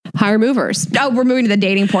Hire movers. Oh, we're moving to the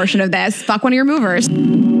dating portion of this. Fuck one of your movers. Hi,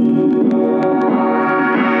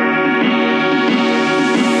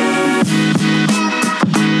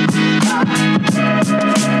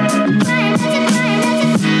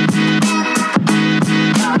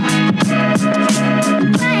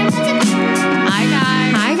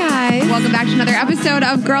 guys. Welcome back to another episode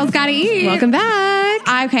of Girls Gotta Eat. Welcome back.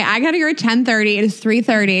 Okay, I got here at 10:30. It is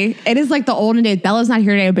 3:30. It is like the olden days. Bella's not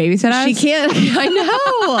here today to babysit us. She can't. I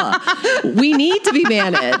know. We need to be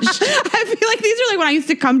managed. I feel like these are like when I used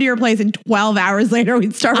to come to your place and 12 hours later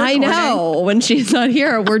we'd start recording. I know. When she's not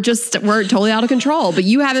here, we're totally out of control. But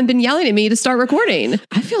you haven't been yelling at me to start recording.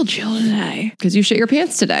 I feel chill today. Because you shit your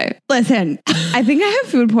pants today. Listen, I think I have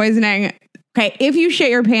food poisoning. Okay, if you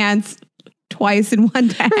shit your pants twice in one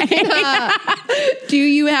day, do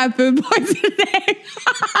you have food poisoning?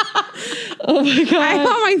 Oh my God. I'm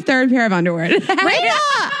on my third pair of underwear today. Raina,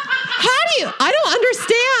 how do you? I don't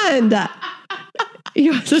understand.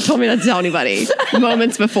 You also told me not to tell anybody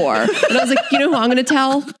moments before. And I was like, you know who I'm going to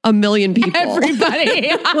tell? 1 million people.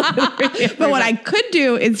 Everybody. But what I could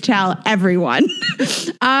do is tell everyone.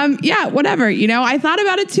 Yeah, whatever. You know, I thought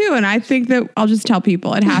about it too. And I think that I'll just tell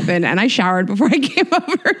people it happened. And I showered before I came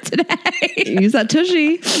over today. Use that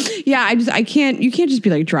tushy. Yeah, I can't, you can't just be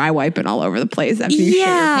like dry wiping all over the place after you shit your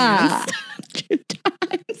pants 2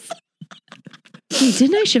 times. Wait,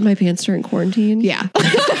 didn't I shit my pants during quarantine? Yeah.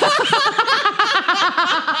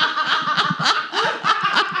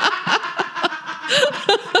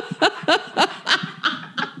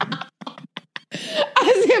 As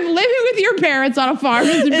if living with your parents on a farm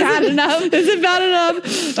isn't bad enough. Is it bad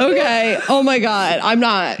enough? Okay. Oh my God. I'm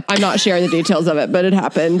not sharing the details of it, but it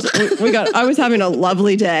happened. I was having a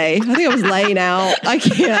lovely day. I think I was laying out. I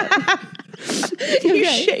can't. You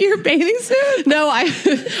shit your bathing suit? No, I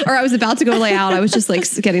was about to go lay out. I was just like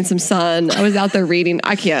getting some sun. I was out there reading.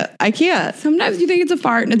 I can't. Sometimes you think it's a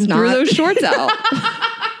fart and it's not. Threw those shorts out.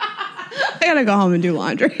 I gotta go home and do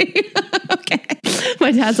laundry. Okay.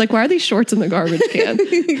 My dad's like, why are these shorts in the garbage can?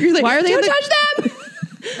 You're like, why are they don't touch them?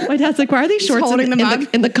 My dad's like, why are these shorts holding them up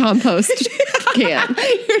in the compost can?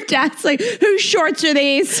 Your dad's like, whose shorts are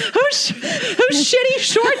these? Whose shitty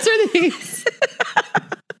shorts are these?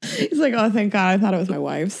 He's like, oh, thank God. I thought it was my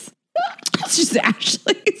wife's. It's just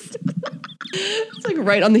Ashley's. It's like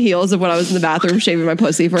right on the heels of when I was in the bathroom shaving my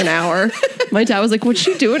pussy for an hour. My dad was like, what's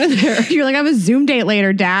she doing in there? You're like, I have a Zoom date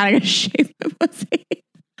later, Dad. I gotta shave my pussy.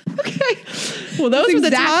 Okay. Well, those were the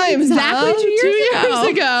times. Exactly 2 years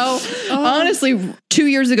ago. Honestly, 2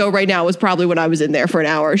 years ago right now was probably when I was in there for an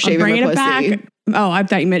hour shaving my pussy. Back. Oh, I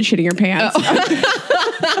thought you meant shitting your pants.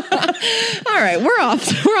 Oh. All right, we're off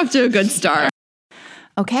to a good start.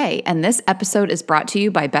 Okay, and this episode is brought to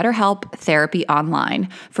you by BetterHelp Therapy Online.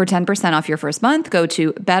 For 10% off your first month, go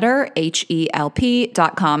to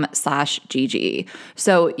betterhelp.com/GGE.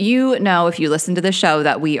 So you know, if you listen to the show,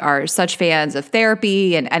 that we are such fans of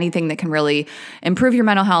therapy and anything that can really improve your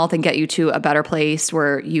mental health and get you to a better place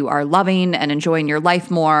where you are loving and enjoying your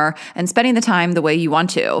life more and spending the time the way you want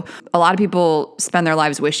to. A lot of people spend their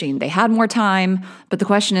lives wishing they had more time, but the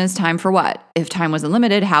question is, time for what? If time was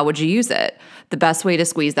unlimited, how would you use it? The best way to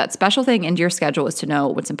squeeze that special thing into your schedule is to know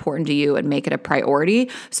what's important to you and make it a priority.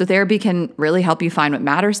 So therapy can really help you find what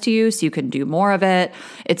matters to you so you can do more of it.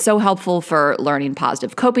 It's so helpful for learning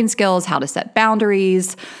positive coping skills, how to set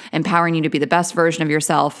boundaries, empowering you to be the best version of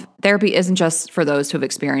yourself. Therapy isn't just for those who have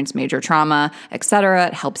experienced major trauma, etc.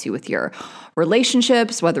 It helps you with your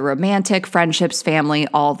relationships, whether romantic, friendships, family,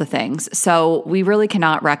 all the things. So we really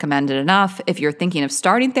cannot recommend it enough. If you're thinking of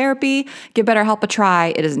starting therapy, give BetterHelp a try.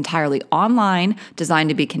 It is entirely online, designed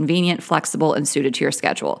to be convenient, flexible, and suited to your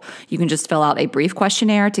schedule. You can just fill out a brief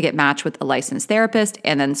questionnaire to get matched with a licensed therapist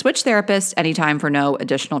and then switch therapists anytime for no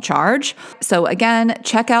additional charge. So again,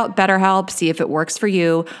 check out BetterHelp, see if it works for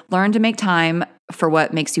you. Learn to make time for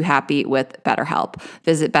what makes you happy with BetterHelp.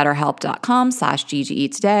 Visit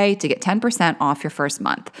betterhelp.com/GGE today to get 10% off your first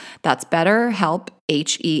month. That's BetterHelp,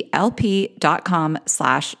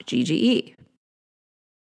 HELP.com/GGE.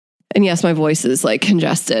 And yes, my voice is like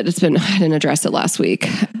congested. I didn't address it last week.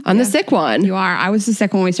 I'm the sick one. You are. I was the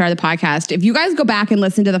sick one when we started the podcast. If you guys go back and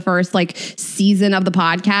listen to the first season of the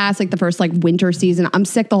podcast, the first winter season, I'm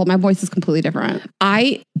sick. My voice is completely different.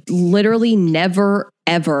 I literally never,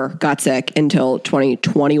 ever got sick until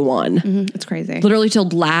 2021. Mm-hmm. It's crazy. Literally till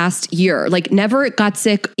last year. Never got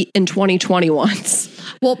sick in 2020 once.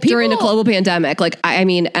 Well, during a global pandemic. I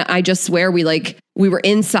mean, I just swear we we were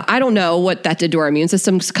inside. I don't know what that did to our immune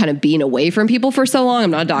system, just kind of being away from people for so long.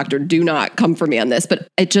 I'm not a doctor. Do not come for me on this. But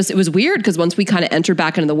it was weird because once we kind of entered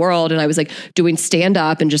back into the world and I was like doing stand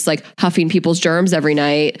up and just like huffing people's germs every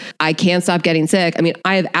night, I can't stop getting sick. I mean,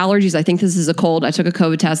 I have allergies. I think this is a cold. I took a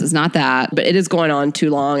COVID test. It's not that, but it is going on too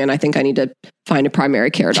long. And I think I need to find a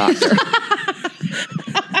primary care doctor.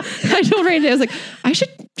 I told Raina, I was like, I should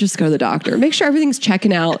just go to the doctor, make sure everything's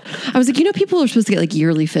checking out. I was like, people are supposed to get like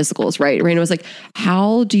yearly physicals, right? Raina was like,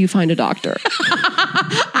 how do you find a doctor?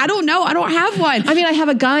 I don't know. I don't have one. I mean, I have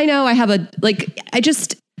a gyno. I have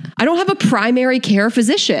I don't have a primary care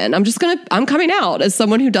physician. I'm coming out as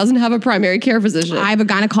someone who doesn't have a primary care physician. I have a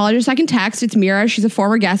gynecologist I can text. It's Mira. She's a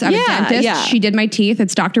former guest. I'm a dentist. Yeah. She did my teeth.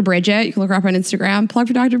 It's Dr. Bridget. You can look her up on Instagram. Plug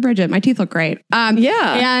for Dr. Bridget. My teeth look great.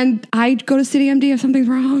 And I go to City MD if something's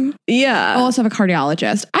wrong. Yeah. I also have a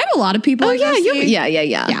cardiologist. I have a lot of people. Oh, yeah.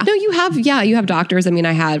 No, you have doctors. I mean,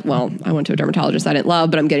 I went to a dermatologist I didn't love,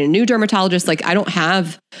 but I'm getting a new dermatologist. Like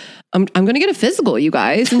I'm going to get a physical, you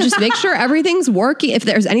guys, and just make sure everything's working. If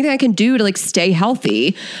there's anything I can do to like stay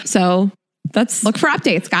healthy. So look for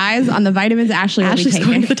updates, guys, on the vitamins Ashley will be taking.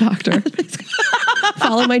 Going to the doctor.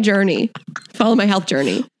 Follow my journey. Follow my health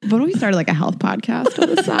journey. What if we started like a health podcast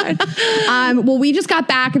on the side? Well, we just got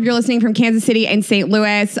back. If you're listening from Kansas City and St.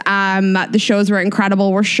 Louis, the shows were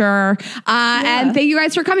incredible, we're sure. And thank you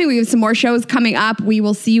guys for coming. We have some more shows coming up. We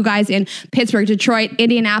will see you guys in Pittsburgh, Detroit,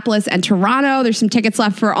 Indianapolis, and Toronto. There's some tickets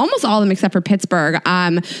left for almost all of them except for Pittsburgh.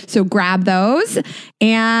 So grab those.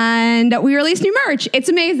 And we release new merch. It's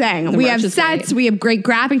amazing. We have sets. Great. We have great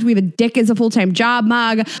graphics. We have a Dick is a full-time job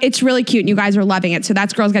mug. It's really cute and you guys are loving it. So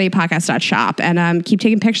that's girlsgotta-eat-podcast.shop. And keep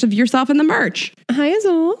taking pictures of yourself in the merch. Hi,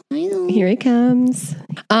 Azul. Here he comes.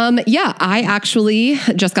 I actually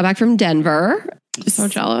just got back from Denver. So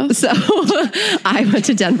jealous. So I went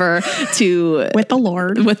to Denver with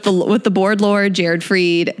the board lord, Jared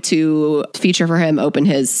Freed, to feature for him, open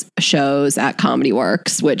his shows at Comedy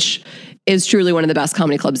Works, which is truly one of the best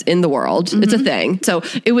comedy clubs in the world. Mm-hmm. It's a thing. So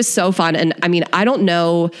it was so fun. And I mean, I don't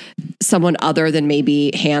know someone other than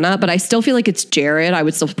maybe Hannah, but I still feel like it's Jared. I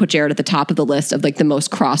would still put Jared at the top of the list of like the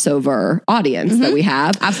most crossover audience that we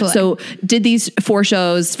have. Absolutely. So did these 4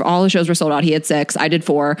 shows, all the shows were sold out. He had 6, I did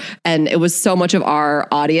 4. And it was so much of our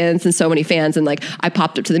audience and so many fans. And like, I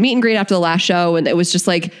popped up to the meet and greet after the last show and it was just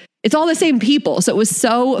like, it's all the same people. So it was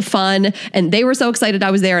so fun and they were so excited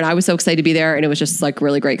I was there and I was so excited to be there. And it was just like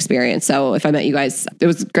really great experience. So if I met you guys, it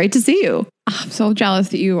was great to see you. I'm so jealous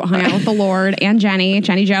that you hung out with the Lord and Jenny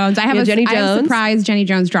Jones. I have a surprise Jenny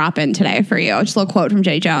Jones drop in today for you. Just a little quote from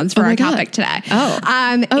Jenny Jones for our topic today.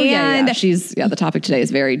 She's the topic today is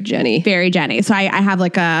very Jenny. Very Jenny. So I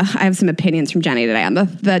have some opinions from Jenny today on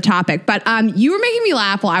the topic. But you were making me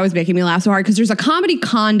laugh while I was making me laugh so hard because there's a comedy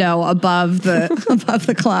condo above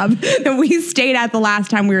the club that we stayed at the last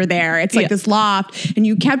time we were there. It's like this loft, and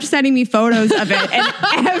you kept sending me photos of it. And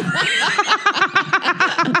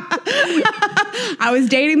I was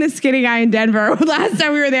dating this skinny guy in Denver last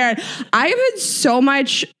time we were there. I have had so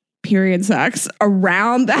much period sex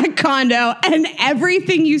around that condo, and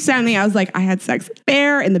everything you sent me, I was like, I had sex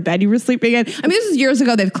there in the bed you were sleeping in. I mean, this is years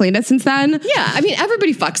ago. They've cleaned it since then. Yeah. I mean,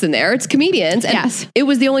 everybody fucks in there. It's comedians. And yes. It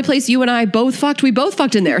was the only place you and I both fucked. We both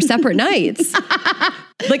fucked in there, separate nights.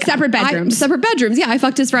 Like separate bedrooms. Separate bedrooms. Yeah. I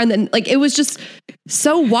fucked his friend. And like, it was just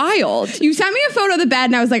so wild. You sent me a photo of the bed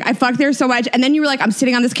and I was like, I fucked there so much. And then you were like, I'm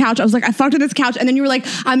sitting on this couch. I was like, I fucked on this couch. And then you were like,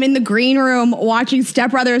 I'm in the green room watching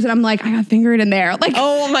Step Brothers. And I'm like, I got fingered in there. Like,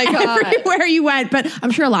 oh my God. Everywhere you went. But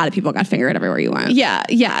I'm sure a lot of people got fingered everywhere you went. Yeah.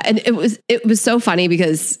 Yeah. And it was so funny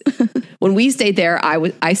because when we stayed there,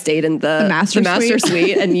 I stayed in the master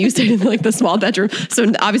suite and you stayed in like the small bedroom.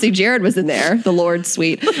 So obviously Jared was in there, the Lord's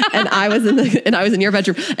suite, and I was in your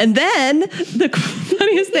bedroom. And then the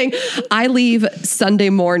funniest thing, I leave Sunday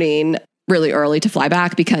morning really early to fly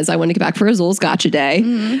back because I wanted to get back for Azul's Gotcha Day.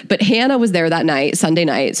 Mm-hmm. But Hannah was there that night, Sunday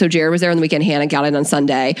night. So Jared was there on the weekend. Hannah got in on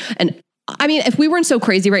Sunday. And I mean, if we weren't so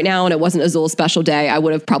crazy right now and it wasn't Azul's special day, I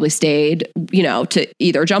would have probably stayed, to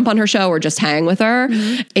either jump on her show or just hang with her.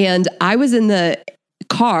 Mm-hmm. And I was in the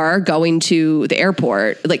car going to the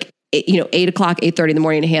airport, like, 8 o'clock, 8:30 in the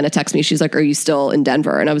morning, Hannah texts me. She's like, are you still in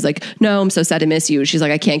Denver? And I was like, no, I'm so sad to miss you. She's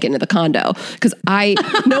like, I can't get into the condo. Cause first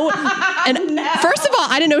of all,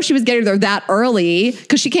 I didn't know she was getting there that early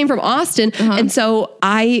because she came from Austin. Uh-huh. And so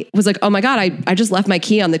I was like, oh my God, I just left my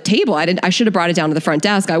key on the table. I should have brought it down to the front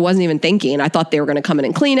desk. I wasn't even thinking. I thought they were going to come in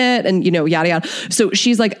and clean it and, yada, yada. So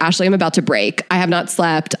she's like, Ashley, I'm about to break. I have not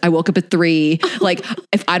slept. I woke up at 3. Like,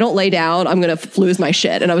 if I don't lay down, I'm going to lose my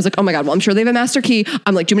shit. And I was like, oh my God, well, I'm sure they have a master key.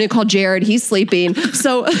 I'm like, do you want me to call call Jared. He's sleeping.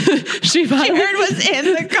 So Jared was in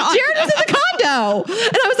the condo. Jared was in the condo.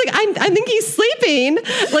 And I was like, I think he's sleeping.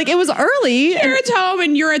 Like, it was early. Jared's home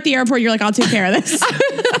and you're at the airport. You're like, I'll take care of this.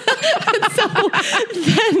 So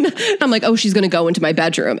then I'm like, oh, she's going to go into my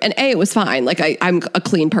bedroom. And it was fine. Like, I'm a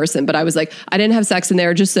clean person, but I was like, I didn't have sex in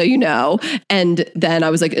there, just so you know. And then I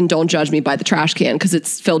was like, and don't judge me by the trash can because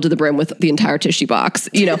it's filled to the brim with the entire tissue box,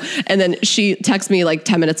 you know? And then she texts me like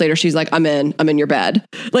 10 minutes later. She's like, I'm in your bed.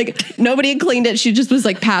 Like, nobody had cleaned it. She just was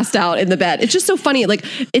like passed out in the bed. It's just so funny. Like,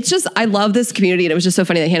 it's just, I love this community. And it was just so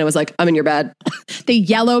funny that Hannah was like, I'm in your bed. The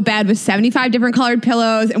yellow bed with 75 different colored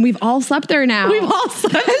pillows. And we've all slept there now. We've all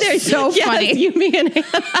slept there. So funny. You, me, and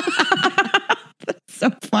Hannah. So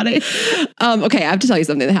funny. Okay, I have to tell you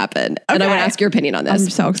something that happened. Okay. And I want to ask your opinion on this. I'm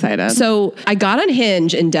so excited. So I got on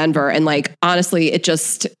Hinge in Denver and like, honestly,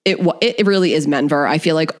 it really is Menver. I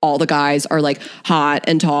feel like all the guys are like hot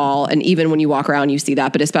and tall. And even when you walk around, you see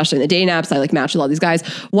that, but especially in the dating apps, I like match with all these guys.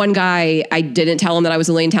 One guy, I didn't tell him that I was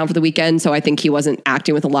only in town for the weekend. So I think he wasn't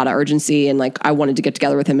acting with a lot of urgency. And like, I wanted to get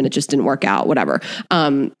together with him and it just didn't work out, whatever.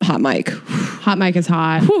 Hot Mike. Hot Mike is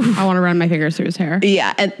hot. Whew. I want to run my fingers through his hair.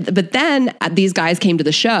 Yeah. But then these guys came to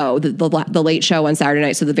the show, the late show on Saturday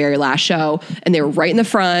night. So the very last show, and they were right in the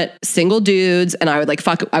front, single dudes. And I would like,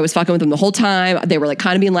 I was fucking with them the whole time. They were like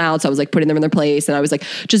kind of being loud. So I was like putting them in their place. And I was like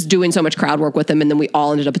just doing so much crowd work with them. And then we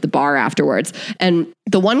all ended up at the bar afterwards. And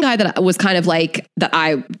the one guy that was kind of like, that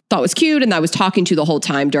I thought was cute and that I was talking to the whole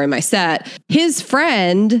time during my set, his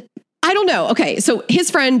friend, I don't know. Okay. So his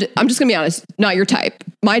friend, I'm just gonna be honest, not your type.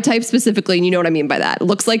 My type specifically, and you know what I mean by that.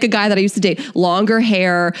 Looks like a guy that I used to date. Longer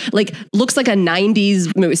hair, like looks like a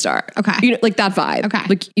 90s movie star. Okay. You know, like that vibe. Okay.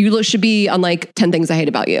 Like you should be on like 10 Things I Hate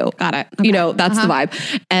About You. Got it. Okay. You know, that's the vibe.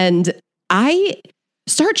 And I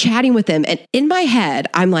start chatting with him and in my head,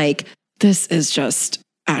 I'm like, this is just,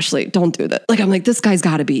 Ashley, don't do that. Like, I'm like, this guy's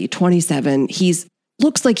gotta be 27.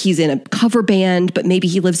 Looks like he's in a cover band, but maybe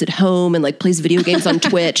he lives at home and like plays video games on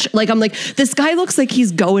Twitch. Like, I'm like, this guy looks like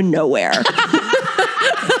he's going nowhere.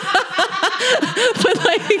 But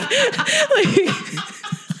like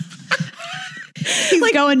he's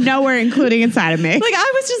like going nowhere, including inside of me. Like,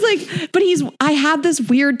 I was just like, but I have this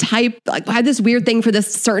weird type, like I had this weird thing for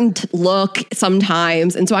this certain look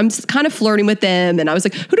sometimes. And so I'm just kind of flirting with them. And I was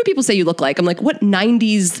like, who do people say you look like? I'm like, what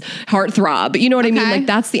 90s heartthrob? You know what I mean? Like,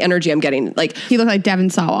 that's the energy I'm getting. Like, he looked like Devin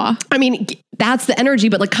Sawa. I mean, that's the energy,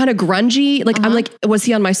 but like kind of grungy. Like, I'm like, was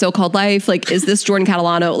he on My So-Called Life? Like, is this Jordan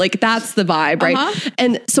Catalano? Like, that's the vibe, right?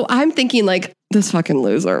 And so I'm thinking like, this fucking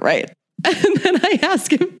loser, right? And then I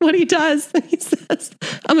ask him what he does. And he says,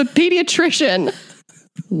 I'm a pediatrician.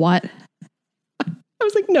 What? I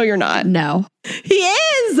was like, no, you're not. No. He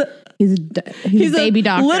is. He's a baby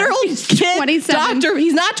doctor. Literal kid 27. doctor.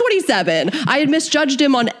 He's not 27. I had misjudged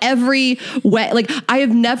him on every way. Like, I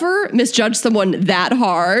have never misjudged someone that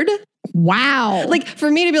hard. Wow. Like,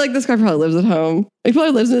 for me to be like, this guy probably lives at home. He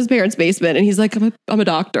probably lives in his parents' basement. And he's like, I'm a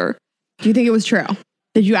doctor. Do you think it was true?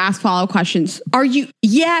 Did you ask follow-up questions?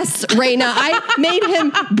 Yes, Raina. I made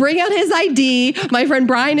him bring out his ID. My friend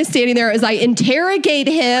Brian is standing there as I interrogate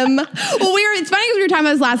him. Well, it's funny because we were talking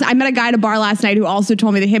about this I met a guy at a bar last night who also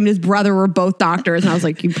told me that him and his brother were both doctors. And I was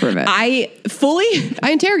like, you prove it. I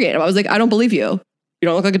interrogated him. I was like, I don't believe you. You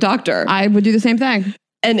don't look like a doctor. I would do the same thing.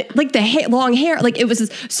 And like the long hair, like it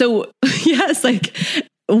was so, yes, like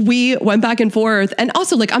we went back and forth. And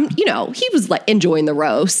also like, he was like enjoying the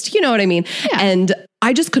roast, you know what I mean? Yeah. And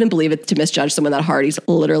I just couldn't believe it to misjudge someone that hard. He's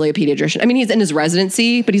literally a pediatrician. I mean, he's in his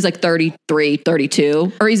residency, but he's like 33,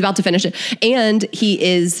 32, or he's about to finish it. And he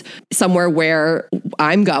is somewhere where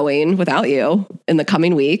I'm going without you in the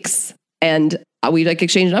coming weeks. And we like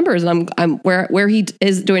exchange numbers and I'm where he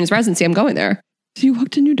is doing his residency. I'm going there. So you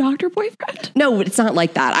hooked a new doctor boyfriend? No, it's not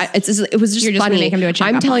like that. It was just funny. Make him do a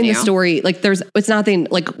checkup. I'm telling the story. Like it's nothing,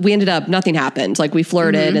 like we ended up, nothing happened. Like we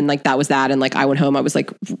flirted and like that was that. And like I went home, I was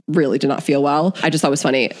like, really did not feel well. I just thought it was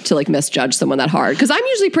funny to like misjudge someone that hard. Cause I'm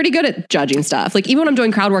usually pretty good at judging stuff. Like even when I'm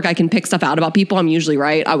doing crowd work, I can pick stuff out about people. I'm usually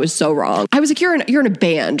right. I was so wrong. I was like, you're in a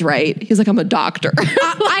band, right? He's like, I'm a doctor. I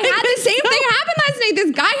had the same thing happen last night.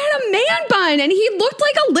 This guy had a man bun and he looked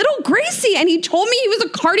like a little Gracie and he told me he was a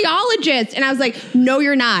cardiologist. And I was like, no,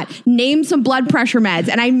 you're not. Name some blood pressure meds.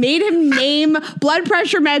 And I made him name blood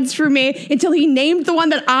pressure meds for me until he named the one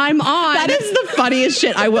that I'm on. That is the funniest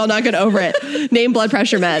shit. I will not get over it. Name blood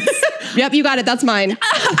pressure meds. Yep, you got it. That's mine.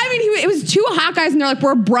 I mean, it was two hot guys and they're like,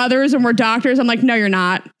 we're brothers and we're doctors. I'm like, no, you're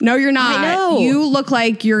not. No, you're not. I know. You look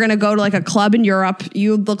like you're going to go to like a club in Europe.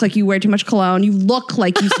 You look like you wear too much cologne. You look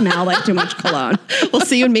like you smell like too much cologne. We'll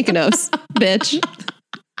see you in Mykonos, bitch.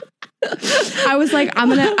 I was like,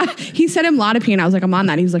 he said Imlodipine. I was like, I'm on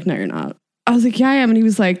that. He was like, no, you're not. I was like, yeah, I am. And he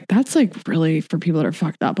was like, that's like really for people that are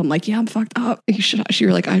fucked up. I'm like, yeah, I'm fucked up.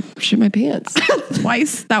 You're like, I shit my pants.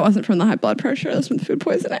 Twice. That wasn't from the high blood pressure. That's from the food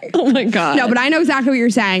poisoning. Oh my God. No, but I know exactly what you're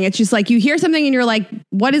saying. It's just like you hear something and you're like,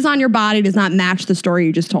 what is on your body does not match the story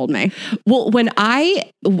you just told me. Well, when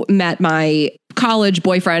I met my college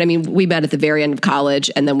boyfriend, I mean, we met at the very end of college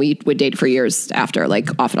and then we would date for years after, like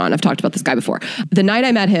off and on. I've talked about this guy before. The night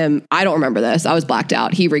I met him, I don't remember this. I was blacked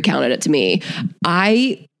out. He recounted it to me.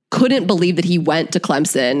 I couldn't believe that he went to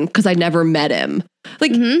Clemson because I never met him.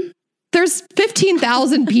 Like, there's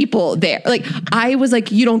 15,000 people there. Like, I was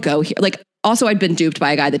like, you don't go here. Like, also, I'd been duped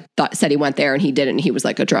by a guy that said he went there and he didn't. He was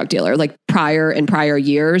like a drug dealer, like prior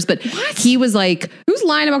years. But he was like, who's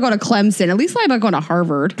lying about going to Clemson? At least lie about going to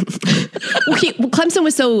Harvard. Clemson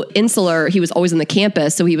was so insular. He was always on the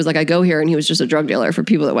campus. So he was like, I go here, and he was just a drug dealer for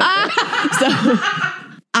people that went there. So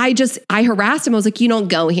I harassed him. I was like, you don't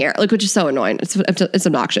go here. Like, which is so annoying. It's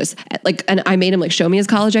obnoxious. Like, and I made him like show me his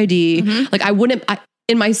college ID. Like,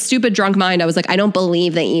 in my stupid drunk mind, I was like, I don't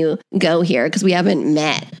believe that you go here because we haven't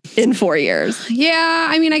met in 4 years. Yeah.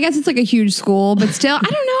 I mean, I guess it's like a huge school, but still, I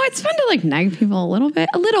don't know. It's fun to like nag people a little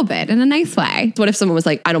bit in a nice way. What if someone was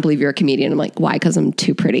like, I don't believe you're a comedian? I'm like, why? Because I'm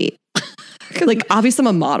too pretty. Like, obviously I'm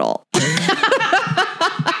a model.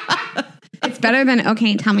 It's better than,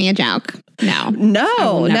 okay, tell me a joke.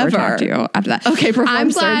 No, never talk to you after that. Okay,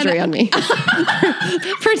 perform surgery on me.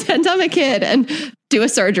 Pretend I'm a kid and do a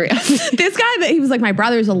surgery. This guy, he was like, my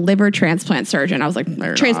brother's a liver transplant surgeon. I was like,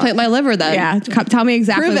 transplant my liver then. Yeah, tell me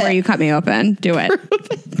exactly where you cut me open. Do it.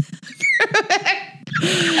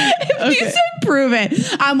 If you said prove it.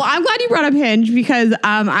 Well, I'm glad you brought up Hinge because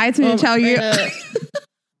I had something to tell you.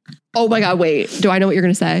 Oh my God, wait. Do I know what you're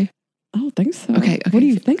going to say? I don't think so. Okay. What do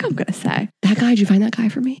you think I'm going to say? That guy, did you find that guy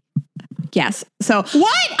for me? Yes. So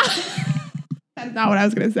what? That's not what I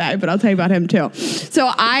was going to say, but I'll tell you about him too.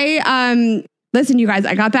 So listen, you guys,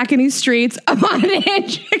 I got back in these streets. I'm on an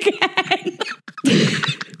Hinge again.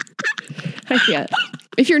 I can't.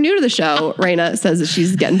 If you're new to the show, Raina says that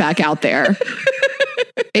she's getting back out there.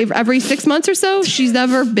 Every 6 months or so, she's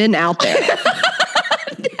never been out there.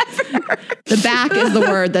 Never. The back is the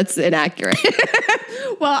word that's inaccurate.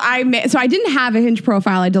 Well, so I didn't have a Hinge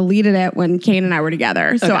profile. I deleted it when Kane and I were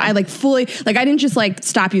together. So I like fully, like I didn't just like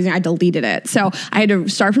stop using it. I deleted it. So I had to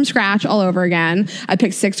start from scratch all over again. I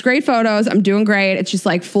picked 6 great photos. I'm doing great. It's just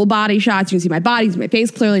like full body shots. You can see my body, you can see my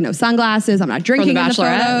face clearly, no sunglasses. I'm not drinking in the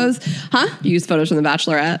photos. Huh? You used photos from The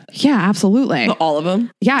Bachelorette? Yeah, absolutely. All of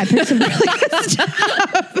them? Yeah, I picked some really good stuff.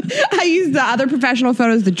 I used the other professional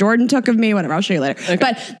photos that Jordan took of me, whatever. I'll show you later. Okay.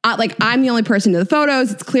 But like I'm the only person to the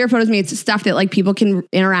photos. It's clear photos of me. It's stuff that like people can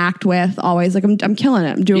interact with always. Like I'm killing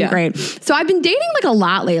it. I'm doing great. So I've been dating like a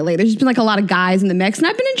lot lately. There's just been like a lot of guys in the mix and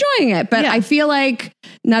I've been enjoying it. But I feel like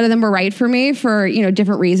none of them were right for me for,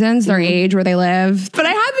 different reasons, their age, where they live. But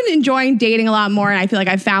I have been enjoying dating a lot more. And I feel like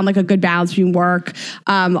I found like a good balance between work.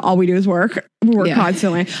 All we do is work. We work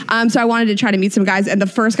constantly. So I wanted to try to meet some guys. And the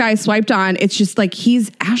first guy I swiped on, it's just like,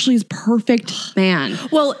 he's Ashley's perfect man.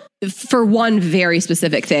 Well, for one very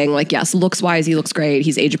specific thing, like, yes, looks wise, he looks great.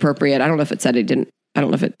 He's age appropriate. I don't know if it said he didn't. I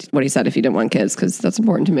don't know what he said if he didn't want kids, because that's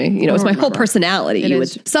important to me. It's my whole personality.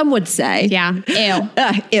 Some would say. Yeah. Ew.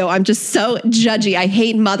 Ew. I'm just so judgy. I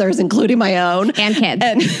hate mothers, including my own. And kids.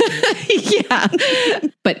 And yeah.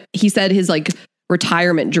 But he said his like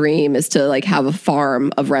retirement dream is to like have a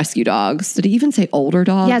farm of rescue dogs. Did he even say older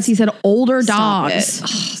dogs? Yes, he said older dogs.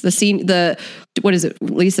 What is it?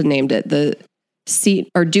 Lisa named it.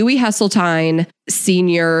 Dewey Hesseltine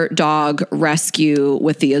Senior Dog Rescue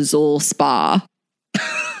with the Azul Spa.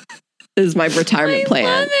 Is my retirement plan.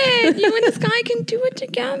 I love it. You and this guy can do it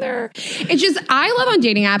together. It's just, I love on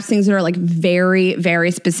dating apps things that are like very,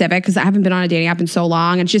 very specific, because I haven't been on a dating app in so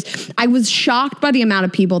long. And it's just, I was shocked by the amount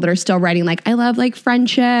of people that are still writing like, I love like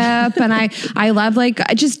friendship and I love like,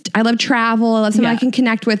 I love travel. I love someone I can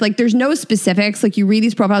connect with. Like there's no specifics. Like you read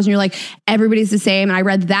these profiles and you're like, everybody's the same. And I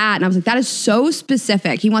read that and I was like, that is so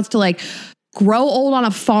specific. He wants to like grow old on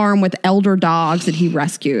a farm with elder dogs that he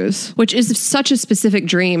rescues. Which is such a specific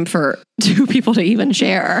dream for 2 people to even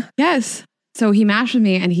share. Yes. So he matched with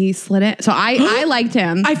me and he slid it. So I liked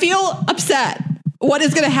him. I feel upset. What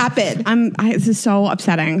is going to happen? This is so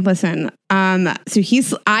upsetting. Listen,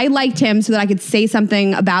 I liked him so that I could say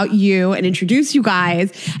something about you and introduce you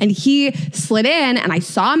guys. And he slid in and I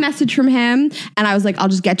saw a message from him and I was like, I'll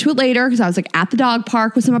just get to it later, because I was like at the dog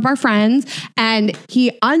park with some of our friends and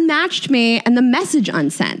he unmatched me and the message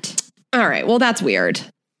unsent. All right. Well, that's weird.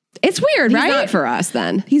 It's weird, right? He's not for us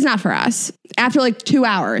then. He's not for us. After like 2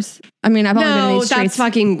 hours. I mean, I've only been in these streets. That's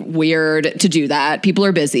fucking weird to do that. People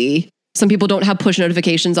are busy. Some people don't have push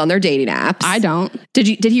notifications on their dating apps. I don't. Did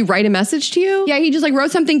he write a message to you? Yeah, he just like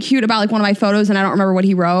wrote something cute about like one of my photos, and I don't remember what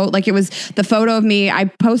he wrote. Like it was the photo of me. I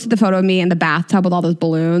posted the photo of me in the bathtub with all those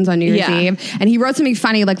balloons on New Year's Eve, and he wrote something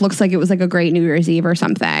funny, like looks like it was like a great New Year's Eve or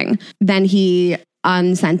something. Then he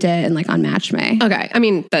unsent it and like unmatched me. Okay, I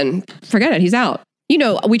mean, then forget it. He's out. You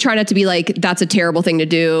know, we try not to be like, that's a terrible thing to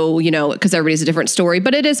do, you know, because everybody's a different story,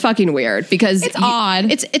 but it is fucking weird because it's odd.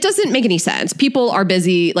 It doesn't make any sense. People are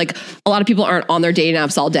busy. Like a lot of people aren't on their dating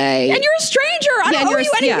apps all day. And you're a stranger. I don't owe you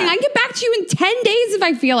anything. I can get back to you in 10 days if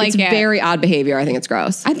I feel like it. It's very odd behavior. I think it's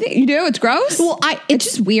gross. I think you do. It's gross. Well, it's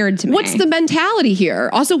just weird to me. What's the mentality here?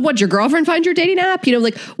 Also, what, your girlfriend finds your dating app? You know,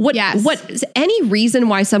 like what is any reason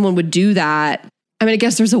why someone would do that? I mean, I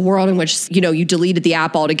guess there's a world in which, you know, you deleted the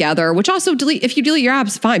app altogether, which also if you delete your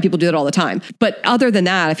apps, fine. People do it all the time. But other than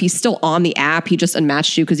that, if he's still on the app, he just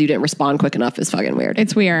unmatched you because you didn't respond quick enough is fucking weird.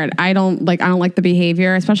 It's weird. I don't like the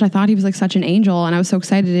behavior, especially I thought he was like such an angel and I was so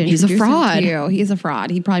excited to introduce He's a fraud. him to you. He's a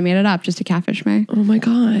fraud. He probably made it up just to catfish me. Oh my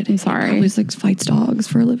God. I'm sorry. He like fights dogs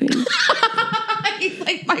for a living. He's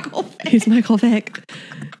like Michael Vick. He's Michael Vick.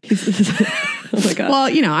 Oh my God. Well,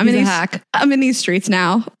 you know, I'm in these streets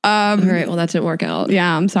now. All right. Well, that didn't work out.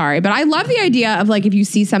 Yeah, I'm sorry. But I love the idea of like, if you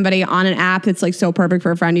see somebody on an app that's like so perfect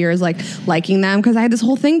for a friend of yours, like liking them. Cause I had this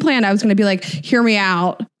whole thing planned. I was going to be like, hear me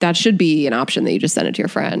out. That should be an option that you just send it to your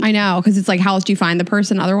friend. I know. Cause it's like, how else do you find the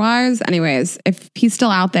person otherwise? Anyways, if he's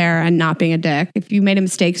still out there and not being a dick, if you made a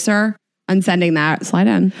mistake, sir, unsending that, slide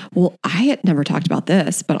in. Well, I had never talked about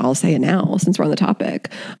this, but I'll say it now since we're on the topic.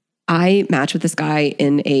 I matched with this guy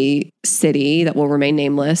in a city that will remain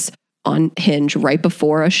nameless on Hinge right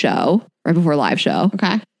before a live show. Okay.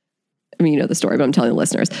 I mean, you know the story, but I'm telling the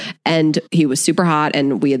listeners. And he was super hot.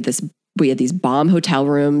 And we had these bomb hotel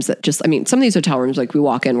rooms that just, I mean, some of these hotel rooms, like we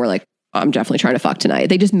walk in, we're like, I'm definitely trying to fuck tonight.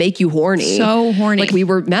 They just make you horny. So horny. Like we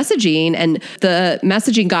were messaging and the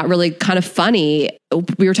messaging got really kind of funny.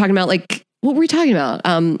 We were talking about like, what were we talking about?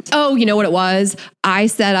 Oh, you know what it was? I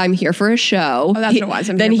said, I'm here for a show. Oh, that's what it was.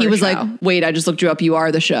 Then he was like, wait, I just looked you up. You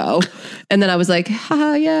are the show. And then I was like,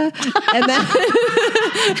 haha, yeah.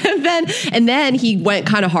 And then he went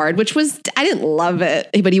kind of hard, which was, I didn't love it,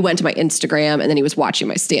 but he went to my Instagram and then he was watching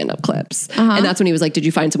my stand-up clips. And that's when he was like, did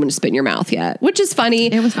you find someone to spit in your mouth yet? Which is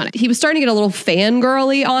funny. It was funny. He was starting to get a little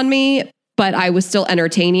fangirly on me, but I was still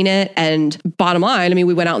entertaining it. And bottom line, I mean,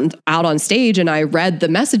 we went out on stage and I read the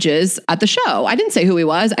messages at the show. I didn't say who he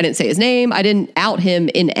was. I didn't say his name. I didn't out him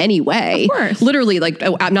in any way. Of course. Literally, like,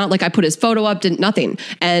 I'm not like I put his photo up, didn't nothing.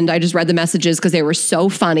 And I just read the messages because they were so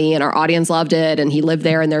funny and our audience loved it. And he lived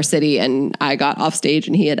there in their city. And I got off stage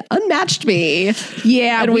and he had unmatched me.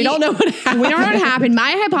 Yeah. And we don't know what happened. We don't know what happened.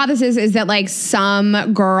 My hypothesis is that like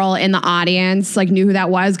some girl in the audience like knew who that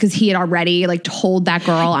was because he had already like told that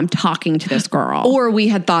girl, I'm talking to this girl. Or we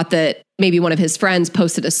had thought that maybe one of his friends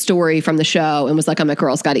posted a story from the show and was like, I'm a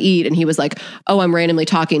Girls Gotta Eat. And he was like, oh, I'm randomly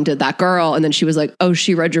talking to that girl. And then she was like, oh,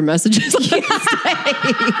 she read your messages on stage.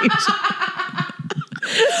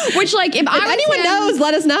 Which like, if anyone knows,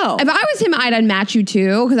 let us know. If I was him, I'd unmatch you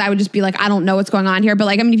too. Cause I would just be like, I don't know what's going on here. But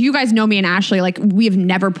like, I mean, if you guys know me and Ashley, like we have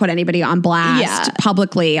never put anybody on blast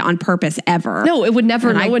publicly on purpose ever. No, it would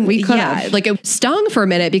never. We could have. Like it stung for a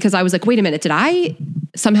minute because I was like, wait a minute, did I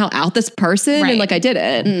somehow out this person? Right. And like I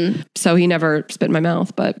didn't. So he never spit in my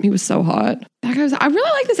mouth, but he was so hot. That guy was, I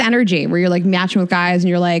really like this energy where you're like matching with guys and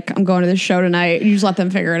you're like, I'm going to this show tonight. You just let them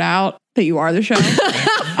figure it out that you are the show.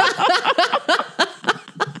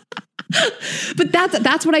 But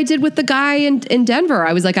that's what I did with the guy in Denver.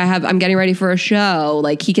 I was like, I'm getting ready for a show.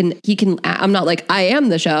 Like he can, I'm not like, I am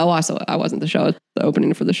the show. Also, I wasn't the show, it's the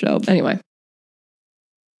opening for the show. Anyway.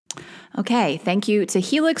 Okay, thank you to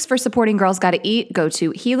Helix for supporting Girls Gotta Eat. Go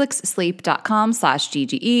to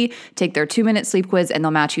helixsleep.com/GGE, take their 2-minute sleep quiz, and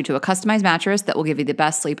they'll match you to a customized mattress that will give you the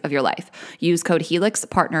best sleep of your life. Use code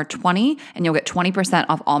HelixPartner20 and you'll get 20%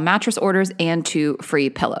 off all mattress orders and 2 free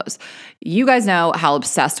pillows. You guys know how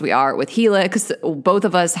obsessed we are with Helix. Both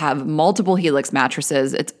of us have multiple Helix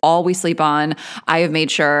mattresses. It's all we sleep on. I have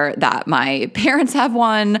made sure that my parents have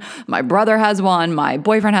one, my brother has one, my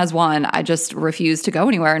boyfriend has one. I just refuse to go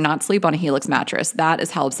anywhere and not sleep on a Helix mattress. That is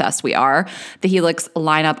how obsessed we are. The Helix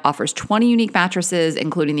lineup offers 20 unique mattresses,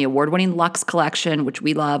 including the award-winning Luxe Collection, which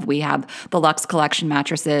we love. We have the Luxe Collection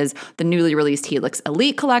mattresses, the newly released Helix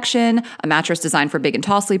Elite Collection, a mattress designed for big and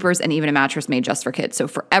tall sleepers, and even a mattress made just for kids. So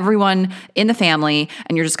for everyone in the family,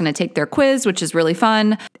 and you're just going to take their quiz, which is really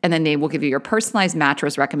fun, and then they will give you your personalized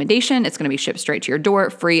mattress recommendation. It's going to be shipped straight to your door,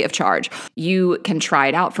 free of charge. You can try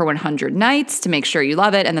it out for 100 nights to make sure you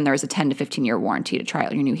love it, and then there's a 10 to 15-year warranty to try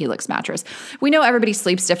out your new Helix mattress. We know everybody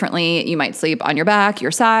sleeps differently. You might sleep on your back,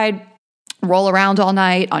 your side, roll around all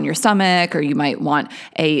night on your stomach, or you might want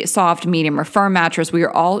a soft, medium, or firm mattress. We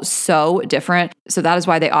are all so different. So that is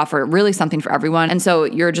why they offer really something for everyone. And so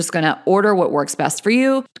you're just going to order what works best for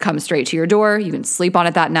you, come straight to your door. You can sleep on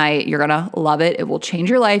it that night. You're going to love it. It will change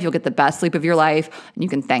your life. You'll get the best sleep of your life, and you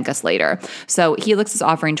can thank us later. So Helix is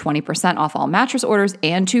offering 20% off all mattress orders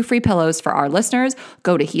and 2 free pillows for our listeners.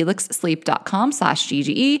 Go to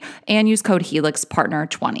helixsleep.com/GGE and use code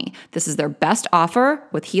HelixPartner20. This is their best offer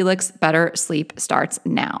with Helix. Better sleep starts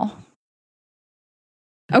now.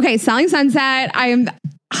 Okay, Selling Sunset. I'm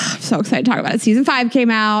so excited to talk about it. Season 5 came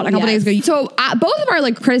out a couple days ago. So both of our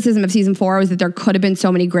criticism of season 4 was that there could have been so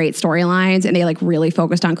many great storylines, and they really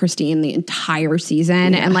focused on Christine the entire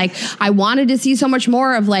season. Yeah. And I wanted to see so much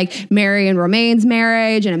more of Mary and Romaine's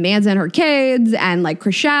marriage, and Amanda and her kids, and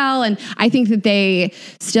Chrishell. And I think that they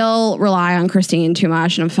still rely on Christine too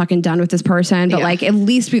much, and I'm fucking done with this person. But at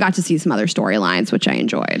least we got to see some other storylines, which I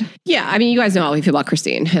enjoyed. Yeah, I mean, you guys know how we feel about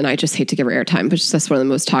Christine, and I just hate to give her airtime, but she's just one of the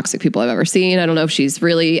most toxic people I've ever seen. I don't know if she's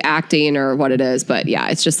really acting or what it is, but yeah,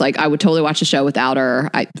 it's just I would totally watch a show without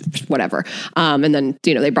her. Whatever. And then,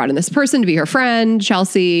 they brought in this person to be her friend,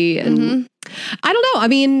 Chelsea. And I don't know. I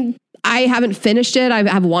mean, I haven't finished it. I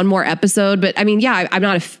have one more episode, but I mean, yeah, I'm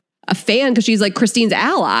not a fan because she's Christine's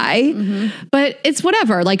ally, but it's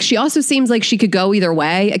whatever. She also seems like she could go either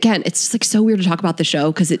way. Again, it's just so weird to talk about the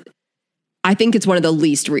show because I think it's one of the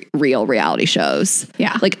least real reality shows.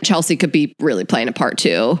 Yeah. Chelsea could be really playing a part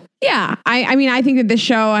too. Yeah. I mean, I think that this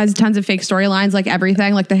show has tons of fake storylines,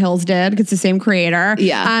 everything, The Hills did, because it's the same creator.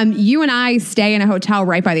 Yeah. You and I stay in a hotel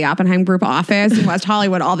right by the Oppenheim Group office in West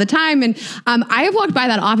Hollywood all the time. And I have walked by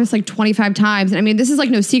that office 25 times. And I mean, this is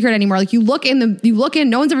no secret anymore. You look in,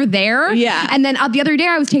 no one's ever there. Yeah. And then the other day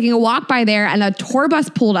I was taking a walk by there, and a tour bus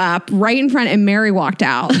pulled up right in front, and Mary walked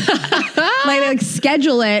out. They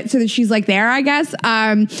schedule it so that she's there, I guess.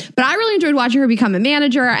 But I really enjoyed watching her become a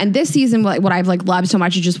manager. And this season, what I've loved so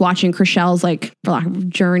much is just watching Chrishell's for lack of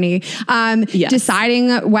journey, deciding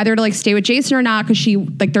whether to stay with Jason or not, because she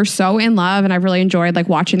they're so in love, and I've really enjoyed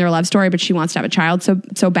watching their love story. But she wants to have a child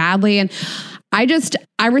so badly, and I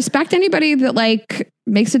respect anybody that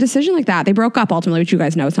makes a decision like that. They broke up ultimately, which you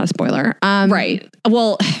guys know, it's not a spoiler. Right.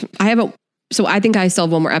 Well, so I think I still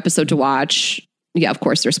have one more episode to watch. Yeah, of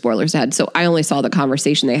course, there's spoilers ahead. So I only saw the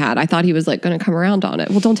conversation they had. I thought he was going to come around on it.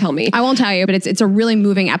 Well, don't tell me. I won't tell you, but it's a really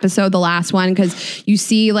moving episode, the last one, because you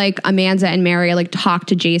see Amanda and Mary talk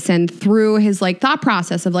to Jason through his thought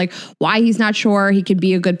process of why he's not sure he could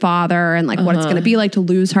be a good father, and what it's going to be to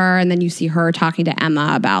lose her. And then you see her talking to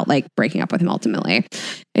Emma about breaking up with him ultimately.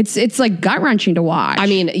 It's gut wrenching to watch. I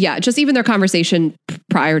mean, yeah, just even their conversation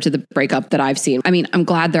prior to the breakup that I've seen. I mean, I'm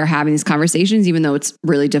glad they're having these conversations, even though it's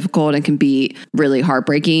really difficult and can be really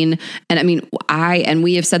heartbreaking. And I mean,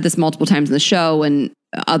 we have said this multiple times in the show and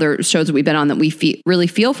other shows that we've been on, that we really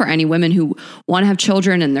feel for any women who want to have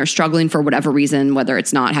children and they're struggling for whatever reason, whether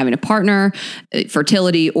it's not having a partner,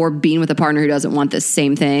 fertility, or being with a partner who doesn't want the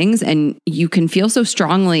same things. And you can feel so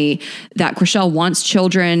strongly that Chrishell wants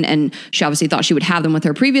children, and she obviously thought she would have them with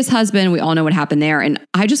her previous husband. We all know what happened there. And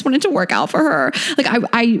I just wanted to work out for her.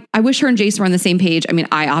 I wish her and Jason were on the same page. I mean,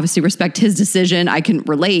 I obviously respect his decision. I can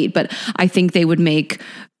relate, but I think they would make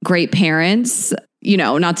great parents.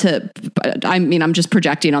 I'm just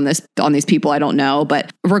projecting on these people. I don't know,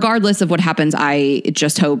 but regardless of what happens, I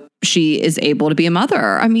just hope she is able to be a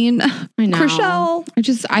mother. I mean, I know.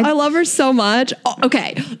 Chrishell, I love her so much. Oh,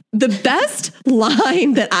 okay. The best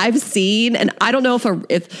line that I've seen, and I don't know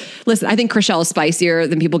if listen, I think Chrishell is spicier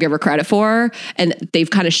than people give her credit for, and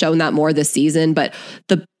they've kind of shown that more this season, but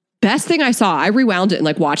the best thing I saw, I rewound it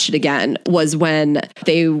and watched it again, was when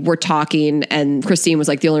they were talking and Christine was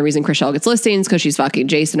the only reason Chrishell gets listings because she's fucking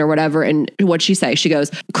Jason or whatever. And what'd she say? She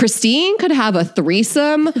goes, Christine could have a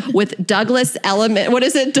threesome with Douglas Elliman. What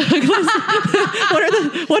is it? Douglas?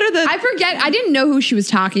 what are the? I forget. I didn't know who she was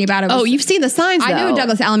talking about. You've seen the signs, though. I know who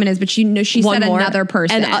Douglas Elliman is, but she said another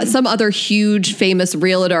person. And some other huge famous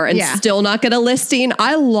realtor, and still not get a listing.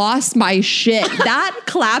 I lost my shit. That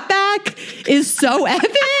clapback is so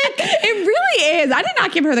epic. It really is. I did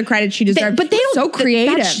not give her the credit she deserved. But they don't. So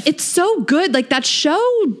creative. It's so good. That show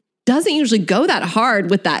doesn't usually go that hard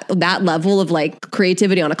with that level of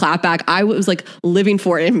creativity on a clapback. I was living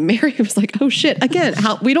for it. And Mary was oh shit. Again,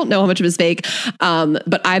 we don't know how much of it is fake.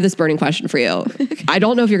 But I have this burning question for you. I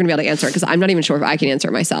don't know if you're going to be able to answer it because I'm not even sure if I can answer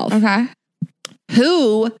it myself. Okay.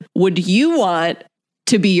 Who would you want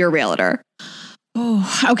to be your realtor?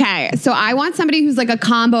 Oh, okay. So I want somebody who's a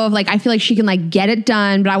combo of I feel she can get it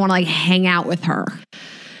done, but I want to hang out with her.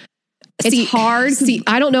 It's hard.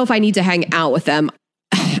 I don't know if I need to hang out with them.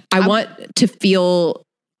 I want to feel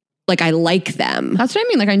like I like them. That's what I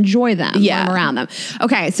mean. Like I enjoy them when I'm around them.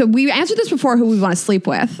 Okay. So we answered this before, who we want to sleep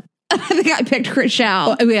with. I think I picked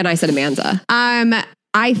Chrishell. Oh, and I said Amanda.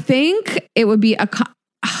 I think it would be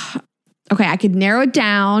okay, I could narrow it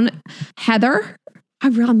down. Heather.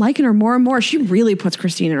 I'm liking her more and more. She really puts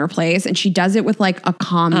Christine in her place, and she does it with like a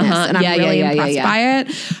calmness, and I'm really impressed by it.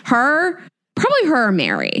 Probably her or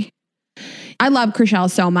Mary. I love Chrishell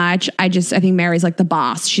so much. I think Mary's like the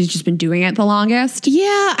boss. She's just been doing it the longest.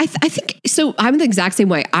 Yeah, I think so. I'm the exact same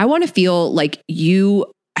way. I want to feel like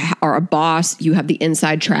you are a boss. You have the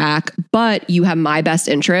inside track, but you have my best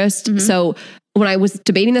interest. Mm-hmm. So when I was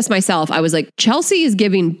debating this myself, I was like, Chelsea is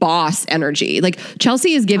giving boss energy. Like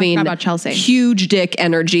Chelsea is giving huge dick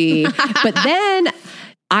energy. But then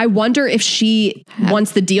I wonder if she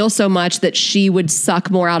wants the deal so much that she would suck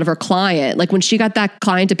more out of her client. Like when she got that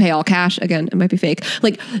client to pay all cash, again, it might be fake.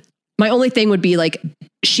 Like my only thing would be like,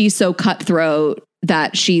 she's so cutthroat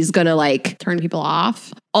that she's going to like turn people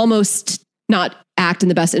off, almost not act in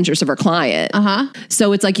the best interest of her client.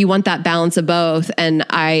 So it's like you want that balance of both. And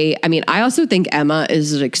I mean, I also think Emma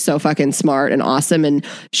is like so fucking smart and awesome, and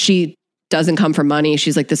she doesn't come from money.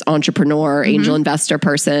 She's like this entrepreneur, angel investor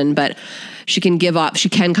person, but she can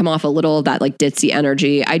come off a little of that like ditzy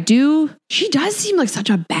energy. She does seem like such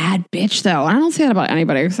a bad bitch though. I don't say that about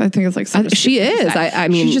anybody because I think it's like she is. I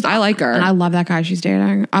mean, I like her. And I love that guy she's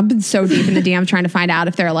dating. I've been so deep in the DM trying to find out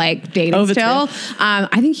if they're like dating still.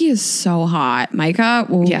 I think he is so hot. Micah,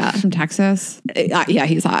 from Texas. Yeah,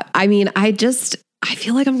 he's hot. I mean, I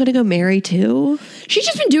feel like I'm going to go Mary too. She's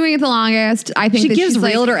just been doing it the longest. I think she gives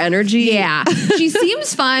realtor energy. Yeah. She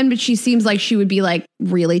seems fun, but she seems like she would be like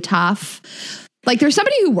really tough. Like there's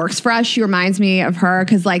somebody who works for us. She reminds me of her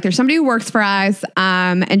because like there's somebody who works for us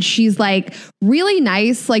and she's like really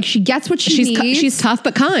nice. Like she gets what she needs. She's tough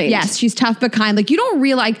but kind. Yes, she's tough but kind. Like you don't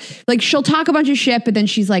realize, like she'll talk a bunch of shit, but then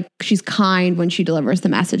she's kind when she delivers the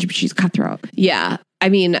message, but she's cutthroat. Yeah. I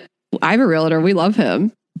mean, I have a realtor. We love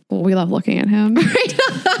him. Well, we love looking at him.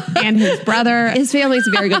 And his brother. His family's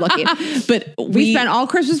very good looking. But we spent all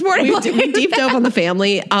Christmas morning. We deep dove on the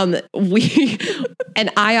family. I